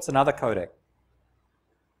 What's another codec?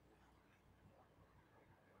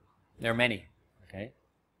 There are many. Okay,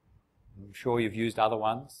 I'm sure you've used other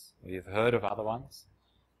ones, or you've heard of other ones.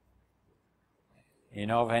 You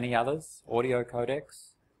know of any others? Audio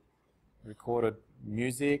codecs? Recorded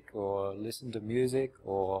music, or listened to music,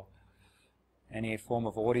 or any form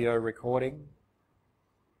of audio recording?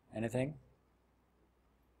 Anything?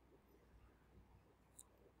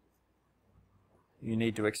 You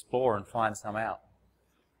need to explore and find some out.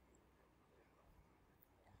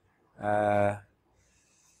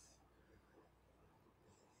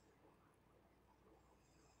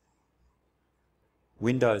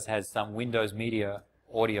 Windows has some Windows Media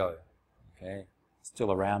Audio. Okay,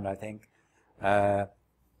 still around, I think.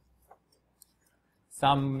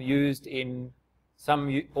 Some used in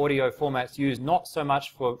some audio formats used not so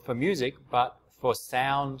much for music, but for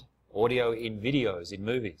sound audio in videos, in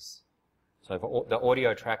movies. So for the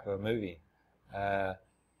audio track of a movie.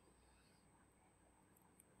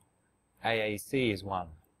 AAC is one.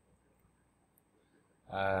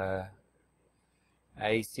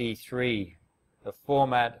 AC3, the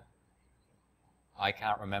format, I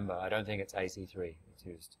can't remember. I don't think it's AC3 it's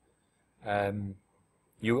used.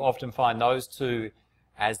 You often find those two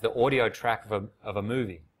as the audio track of a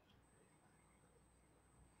movie.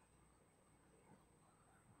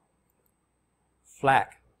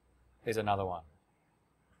 FLAC is another one.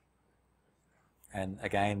 And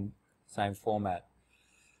again, same format.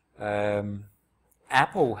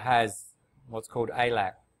 Apple has what's called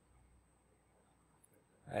ALAC,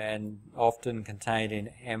 and often contained in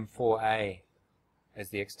M4A as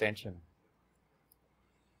the extension.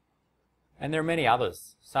 And there are many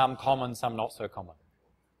others, some common, some not so common.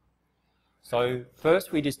 So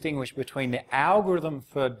first we distinguish between the algorithm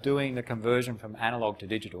for doing the conversion from analog to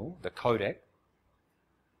digital, the codec,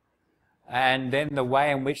 and then the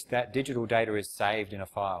way in which that digital data is saved in a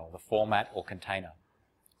file, the format or container.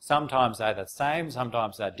 Sometimes they're the same,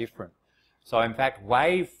 sometimes they're different. So in fact,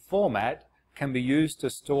 WAV format can be used to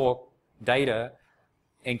store data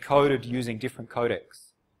encoded using different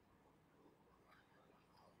codecs.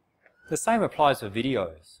 The same applies for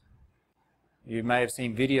videos. You may have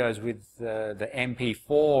seen videos with the MP4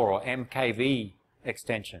 or MKV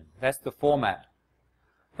extension. That's the format.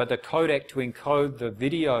 But the codec to encode the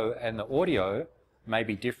video and the audio may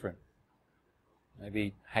be different.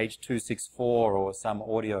 Maybe H.264 or some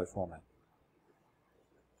audio format.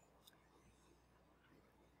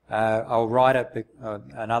 I'll write up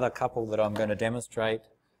another couple that I'm going to demonstrate.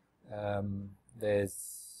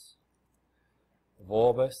 There's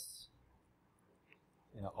Vorbis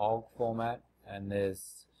in an OGG format, and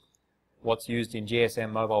there's what's used in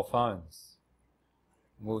GSM mobile phones.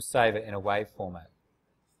 We'll save it in a WAV format.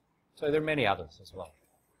 So there are many others as well.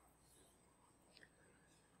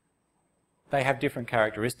 They have different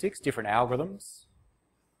characteristics, different algorithms.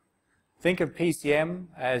 Think of PCM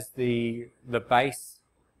as the base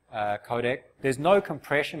codec. There's no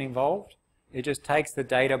compression involved. It just takes the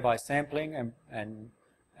data by sampling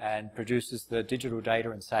and produces the digital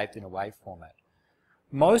data and saved in a WAV format.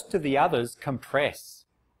 Most of the others compress,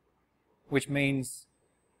 which means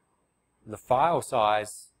the file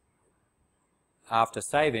size after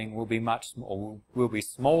saving will be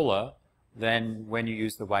smaller than when you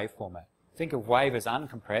use the WAV format. Think of WAV as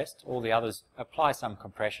uncompressed. All the others apply some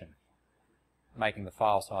compression, making the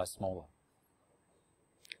file size smaller.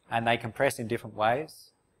 And they compress in different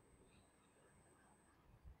ways.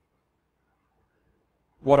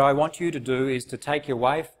 What I want you to do is to take your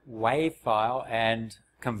WAV file and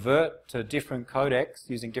convert to different codecs,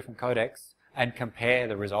 using different codecs, and compare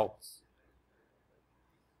the results.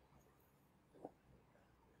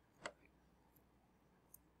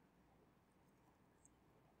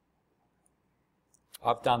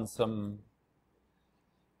 I've done some,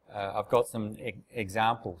 I've got some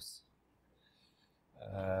examples.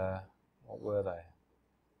 What were they?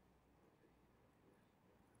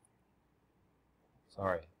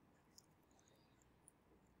 Sorry.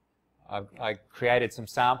 I created some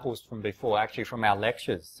samples from before, actually from our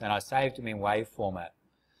lectures, and I saved them in WAV format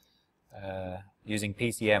using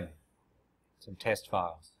PCM, some test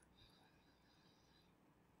files.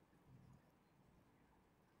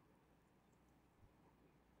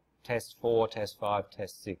 Test 4, test 5,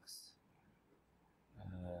 test 6.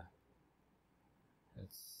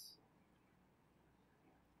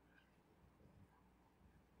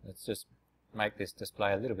 Let's just make this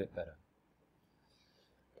display a little bit better.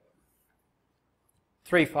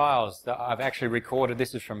 3 files that I've actually recorded.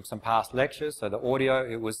 This is from some past lectures. So the audio,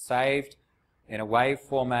 it was saved in a WAV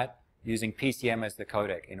format using PCM as the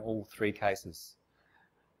codec in all 3 cases.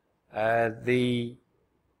 And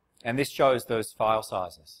this shows those file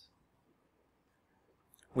sizes.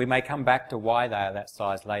 We may come back to why they are that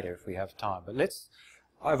size later if we have time. But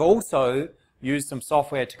I've also used some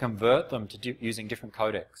software to convert them to using different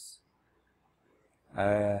codecs.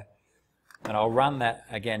 And I'll run that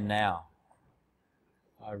again now.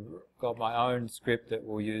 I've got my own script that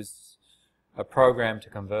will use a program to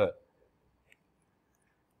convert.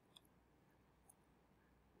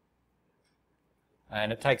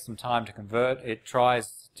 And it takes some time to convert. It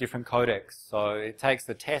tries different codecs. So it takes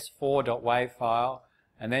the test4.wav file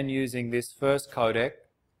and then using this first codec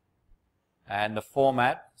and the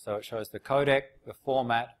format. So it shows the codec, the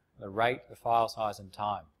format, the rate, the file size and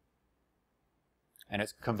time. And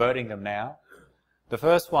it's converting them now. The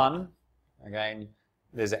first one, again,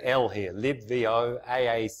 there's a L here, libvo,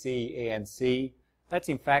 AAC, ENC. That's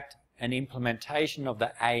in fact an implementation of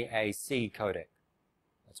the AAC codec.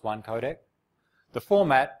 That's one codec. The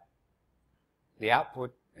format, the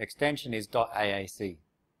output extension is .AAC.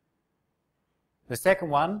 The second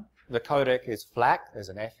one, the codec is FLAC, there's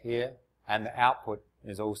an F here, and the output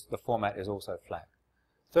is also, the format is also FLAC.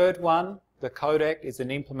 Third one, the codec is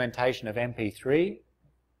an implementation of MP3.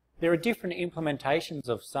 There are different implementations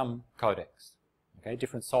of some codecs, okay,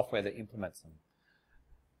 different software that implements them.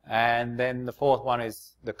 And then the fourth one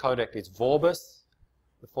is, the codec is Vorbis,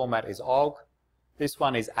 the format is OGG. This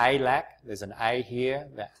one is ALAC, there's an A here,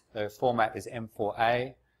 the format is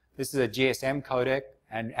M4A. This is a GSM codec,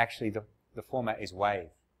 and actually the format is WAV.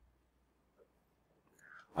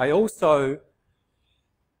 I also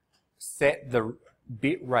set the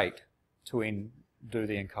bit rate to do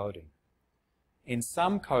the encoding. In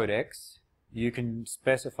some codecs, you can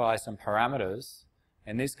specify some parameters.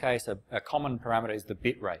 In this case, a common parameter is the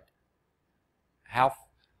bit rate.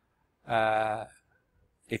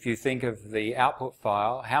 If you think of the output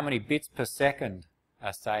file, how many bits per second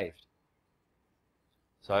are saved?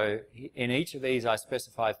 So in each of these I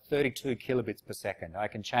specify 32 kilobits per second. I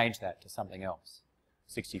can change that to something else,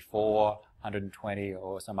 64, 120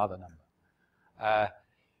 or some other number.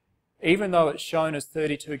 Even though it's shown as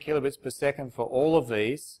 32 kilobits per second for all of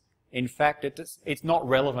these, in fact it's not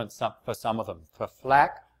relevant for some of them. For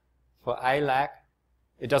FLAC, for ALAC,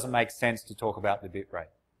 it doesn't make sense to talk about the bit rate.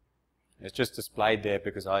 It's just displayed there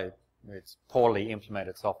because it's poorly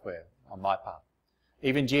implemented software on my part.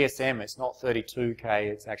 Even GSM, it's not 32K,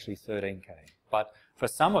 it's actually 13K. But for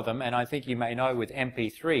some of them, and I think you may know with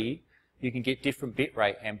MP3, you can get different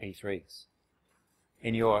bitrate MP3s.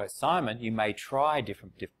 In your assignment, you may try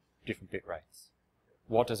different bit rates.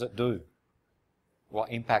 What does it do?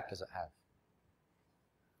 What impact does it have?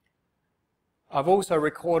 I've also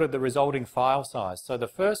recorded the resulting file size. So the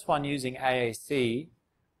first one using AAC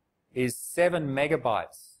is 7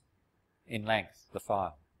 megabytes in length, the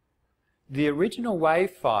file. The original WAV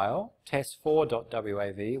file,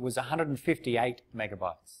 test4.wav, was 158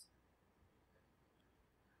 megabytes.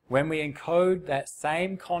 When we encode that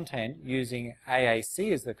same content using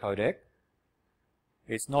AAC as the codec,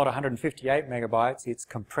 it's not 158 megabytes, it's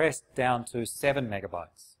compressed down to 7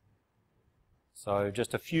 megabytes. So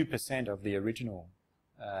just a few percent of the original,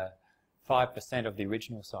 5% of the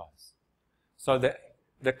original size. So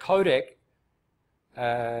the codec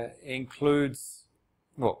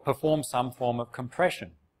performs some form of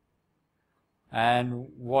compression. And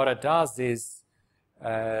what it does is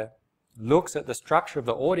looks at the structure of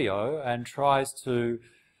the audio and tries to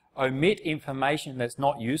omit information that's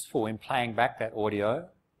not useful in playing back that audio,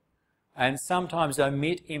 and sometimes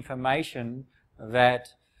omit information that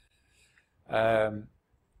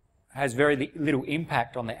has very little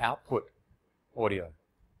impact on the output audio.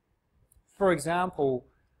 For example,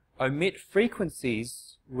 omit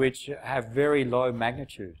frequencies which have very low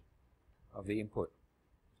magnitude of the input.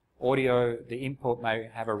 Audio, the input may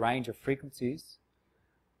have a range of frequencies.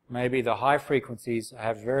 Maybe the high frequencies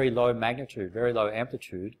have very low magnitude, very low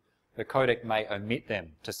amplitude. The codec may omit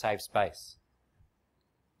them to save space.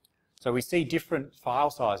 So we see different file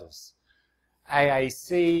sizes.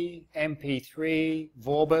 AAC, MP3,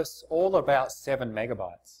 Vorbis, all about 7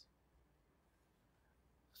 megabytes.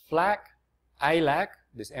 FLAC, ALAC,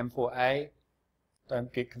 this M4A,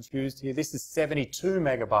 don't get confused here, this is 72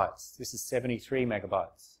 megabytes, this is 73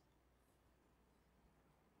 megabytes.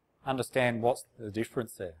 Understand what's the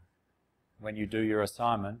difference there. When you do your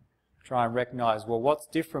assignment, try and recognize, well, what's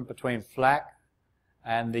different between FLAC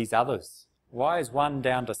and these others? Why is one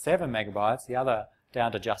down to 7 megabytes, the other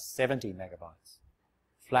down to just 70 megabytes?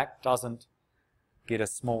 FLAC doesn't get a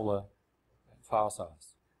smaller file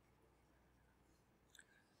size.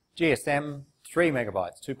 GSM, 3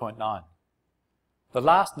 megabytes, 2.9. The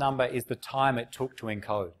last number is the time it took to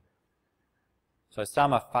encode. So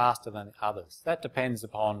some are faster than others. That depends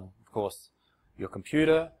upon, of course, your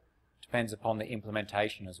computer, depends upon the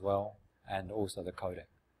implementation as well, and also the codec.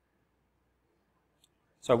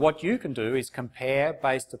 So what you can do is compare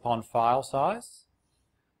based upon file size,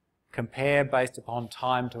 compare based upon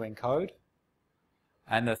time to encode,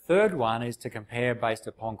 and the third one is to compare based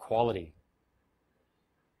upon quality.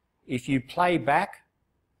 If you play back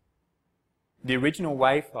the original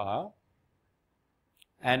WAV file,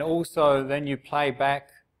 and also then you play back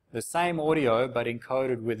the same audio but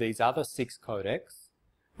encoded with these other 6 codecs,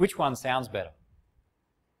 which one sounds better?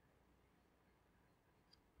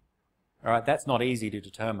 Alright, that's not easy to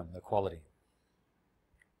determine, the quality,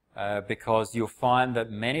 because you'll find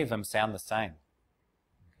that many of them sound the same.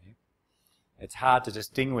 Okay? It's hard to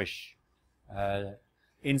distinguish.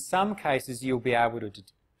 In some cases you'll be able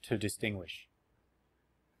to distinguish.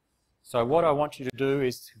 So what I want you to do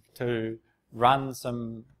is to run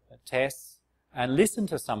some tests and listen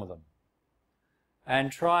to some of them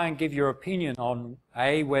and try and give your opinion on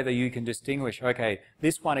whether you can distinguish, okay,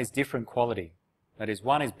 this one is different quality, that is,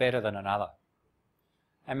 one is better than another,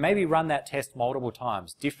 and maybe run that test multiple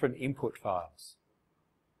times, different input files,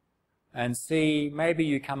 and see, maybe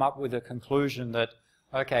you come up with a conclusion that,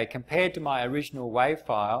 okay, compared to my original WAV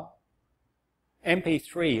file,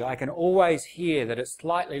 MP3, I can always hear that it's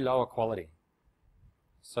slightly lower quality.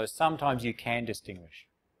 So sometimes you can distinguish.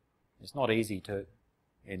 It's not easy to,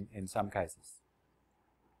 in some cases.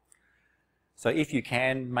 So if you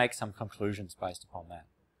can, make some conclusions based upon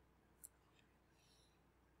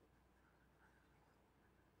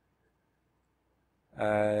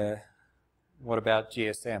that. What about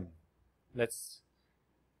GSM?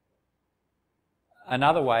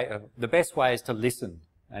 Another way, the best way is to listen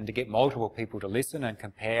and to get multiple people to listen and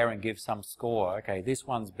compare and give some score. Okay, this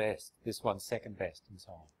one's best, this one's second best, and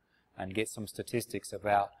so on. And get some statistics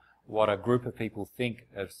about what a group of people think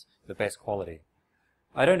is the best quality.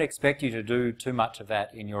 I don't expect you to do too much of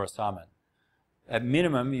that in your assignment. At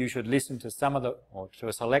minimum, you should listen to to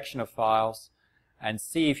a selection of files and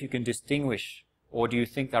see if you can distinguish, or do you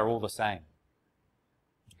think they're all the same?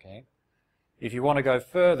 Okay. If you want to go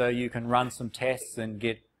further, you can run some tests and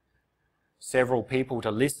get several people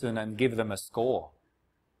to listen and give them a score,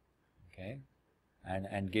 okay,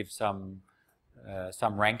 and give some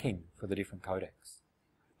ranking for the different codecs.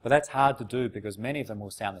 But that's hard to do because many of them will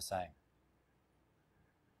sound the same.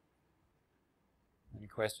 Any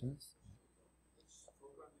questions?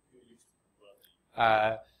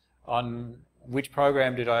 On which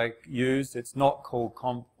program did I use? It's not called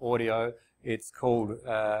Comp Audio. It's called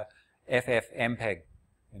FFmpeg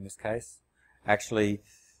in this case. Actually,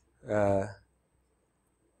 I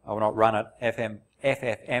will not run it.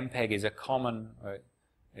 FFmpeg is a common,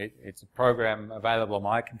 it's a program available on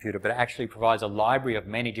my computer, but it actually provides a library of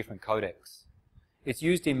many different codecs. It's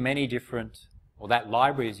used in many different, or that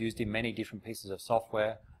library is used in many different pieces of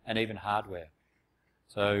software and even hardware.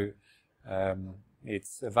 So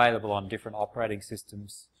it's available on different operating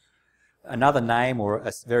systems. Another name, or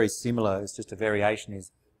a very similar, it's just a variation,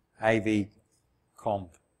 is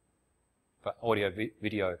AV-Comp, but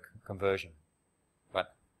audio-video conversion,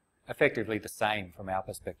 but effectively the same from our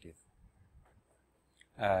perspective.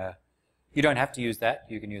 You don't have to use that,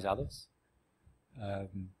 you can use others.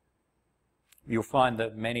 You'll find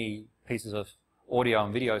that many pieces of audio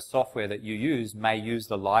and video software that you use may use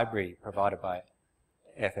the library provided by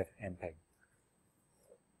FFmpeg.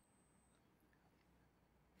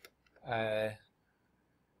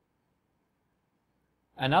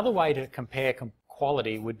 Another way to compare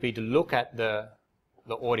quality would be to look at the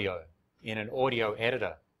audio in an audio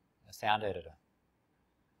editor, a sound editor.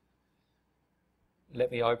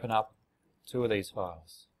 Let me open up 2 of these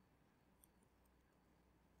files.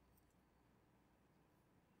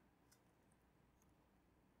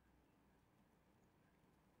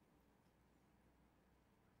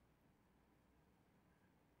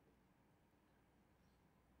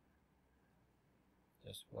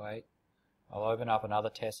 Just wait. I'll open up another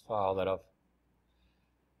test file that I've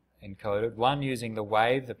encoded. One using the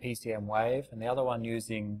WAV, the PCM WAV, and the other one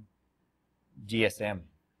using GSM.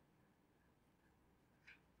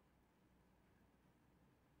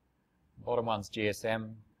 Bottom one's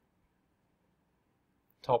GSM.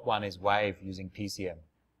 Top one is WAV using PCM.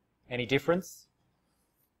 Any difference?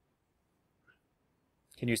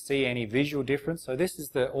 Can you see any visual difference? So this is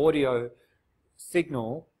the audio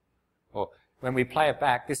signal, or when we play it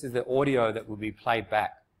back, this is the audio that will be played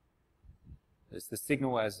back. It's the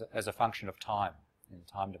signal as a function of time, in the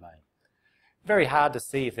time domain. Very hard to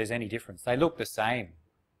see if there's any difference. They look the same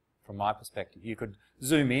from my perspective. You could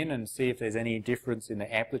zoom in and see if there's any difference in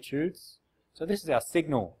the amplitudes. So this is our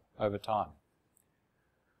signal over time.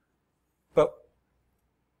 But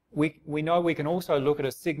we know we can also look at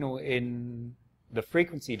a signal in the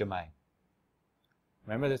frequency domain.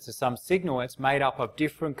 Remember, this is some signal that's made up of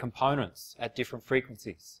different components at different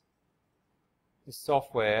frequencies. This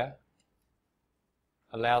software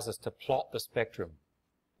allows us to plot the spectrum,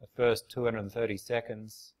 the first 230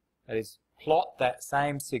 seconds, that is, plot that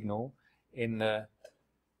same signal in the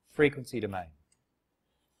frequency domain.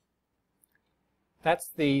 That's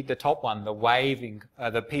the top one, the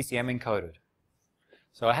the PCM encoded.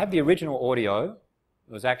 So I have the original audio.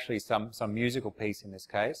 It was actually some musical piece in this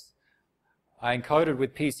case. I encoded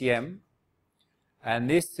with PCM, and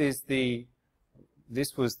this was the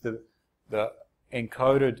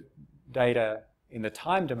encoded data in the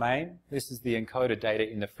time domain. This is the encoded data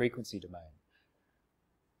in the frequency domain.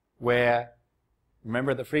 Where,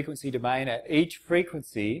 remember, the frequency domain, at each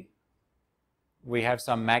frequency we have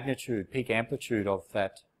some magnitude, peak amplitude of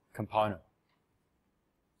that component.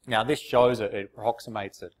 Now this shows it, it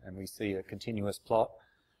approximates it, and we see a continuous plot.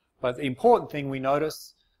 But the important thing we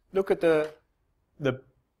notice, look at the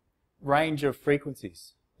range of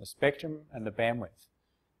frequencies, the spectrum and the bandwidth.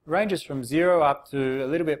 It ranges from 0 up to a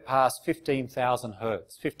little bit past 15,000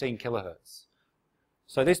 hertz, 15 kilohertz.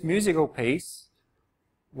 So this musical piece,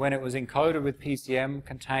 when it was encoded with PCM,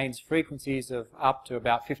 contains frequencies of up to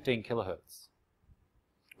about 15 kilohertz.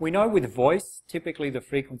 We know with voice, typically the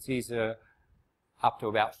frequencies are up to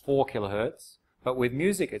about 4 kilohertz, but with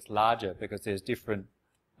music it's larger because there's different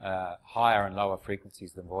higher and lower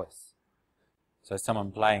frequencies than voice. So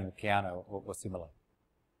someone playing the piano or similar.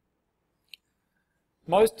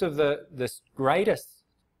 Most of the greatest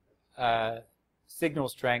signal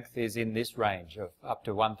strength is in this range of up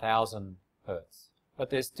to 1000 hertz, but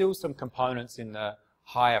there's still some components in the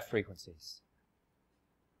higher frequencies.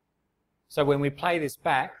 So when we play this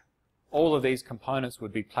back, all of these components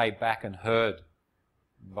would be played back and heard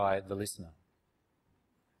by the listener.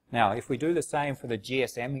 Now, if we do the same for the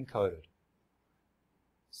GSM encoded,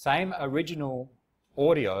 same original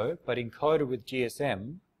audio, but encoded with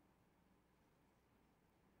GSM,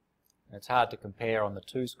 it's hard to compare on the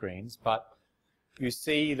two screens, but you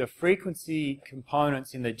see the frequency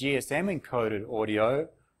components in the GSM encoded audio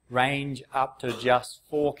range up to just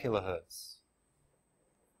 4 kilohertz.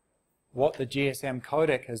 What the GSM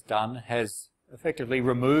codec has done has effectively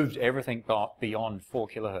removed everything beyond 4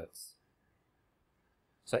 kilohertz.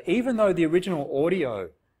 So even though the original audio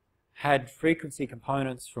had frequency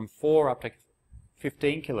components from 4 up to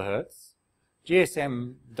 15 kilohertz,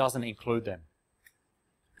 GSM doesn't include them.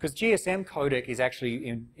 Because GSM codec is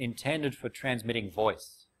actually intended for transmitting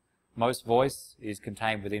voice. Most voice is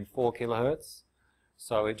contained within 4 kilohertz,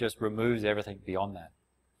 so it just removes everything beyond that.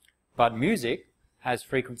 But music has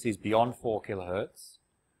frequencies beyond 4 kilohertz.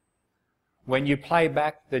 When you play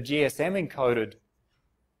back the GSM encoded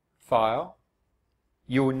file,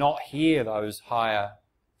 you will not hear those higher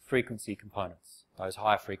frequency components, those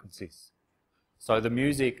higher frequencies. So the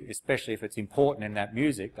music, especially if it's important in that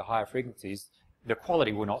music, the higher frequencies, the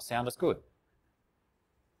quality will not sound as good.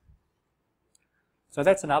 So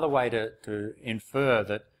that's another way to infer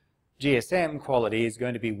that GSM quality is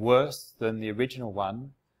going to be worse than the original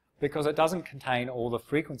one because it doesn't contain all the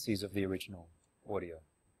frequencies of the original audio.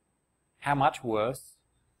 How much worse?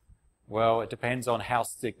 Well, it depends on how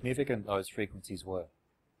significant those frequencies were.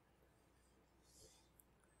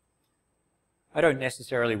 I don't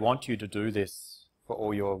necessarily want you to do this for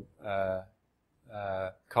all your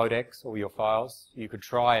codecs or your files. You could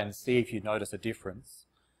try and see if you notice a difference,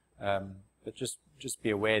 but just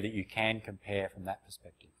be aware that you can compare from that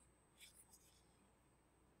perspective.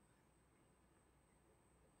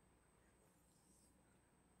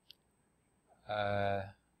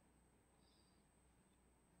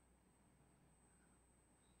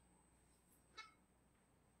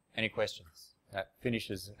 Any questions? That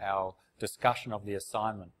finishes our discussion of the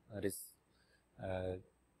assignment. That is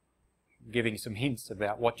giving some hints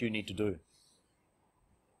about what you need to do.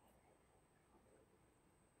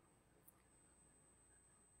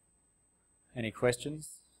 Any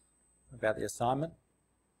questions about the assignment?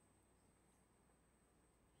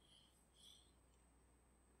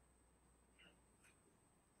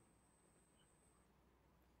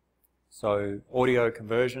 So audio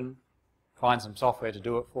conversion, find some software to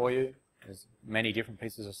do it for you. There's many different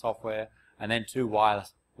pieces of software. And then 2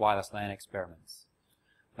 wireless LAN experiments.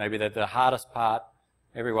 Maybe the hardest part,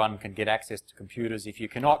 everyone can get access to computers. If you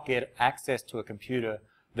cannot get access to a computer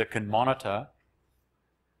that can monitor,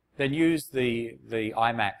 then use the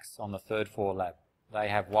IMAX on the 3rd floor lab. They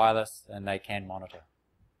have wireless and they can monitor.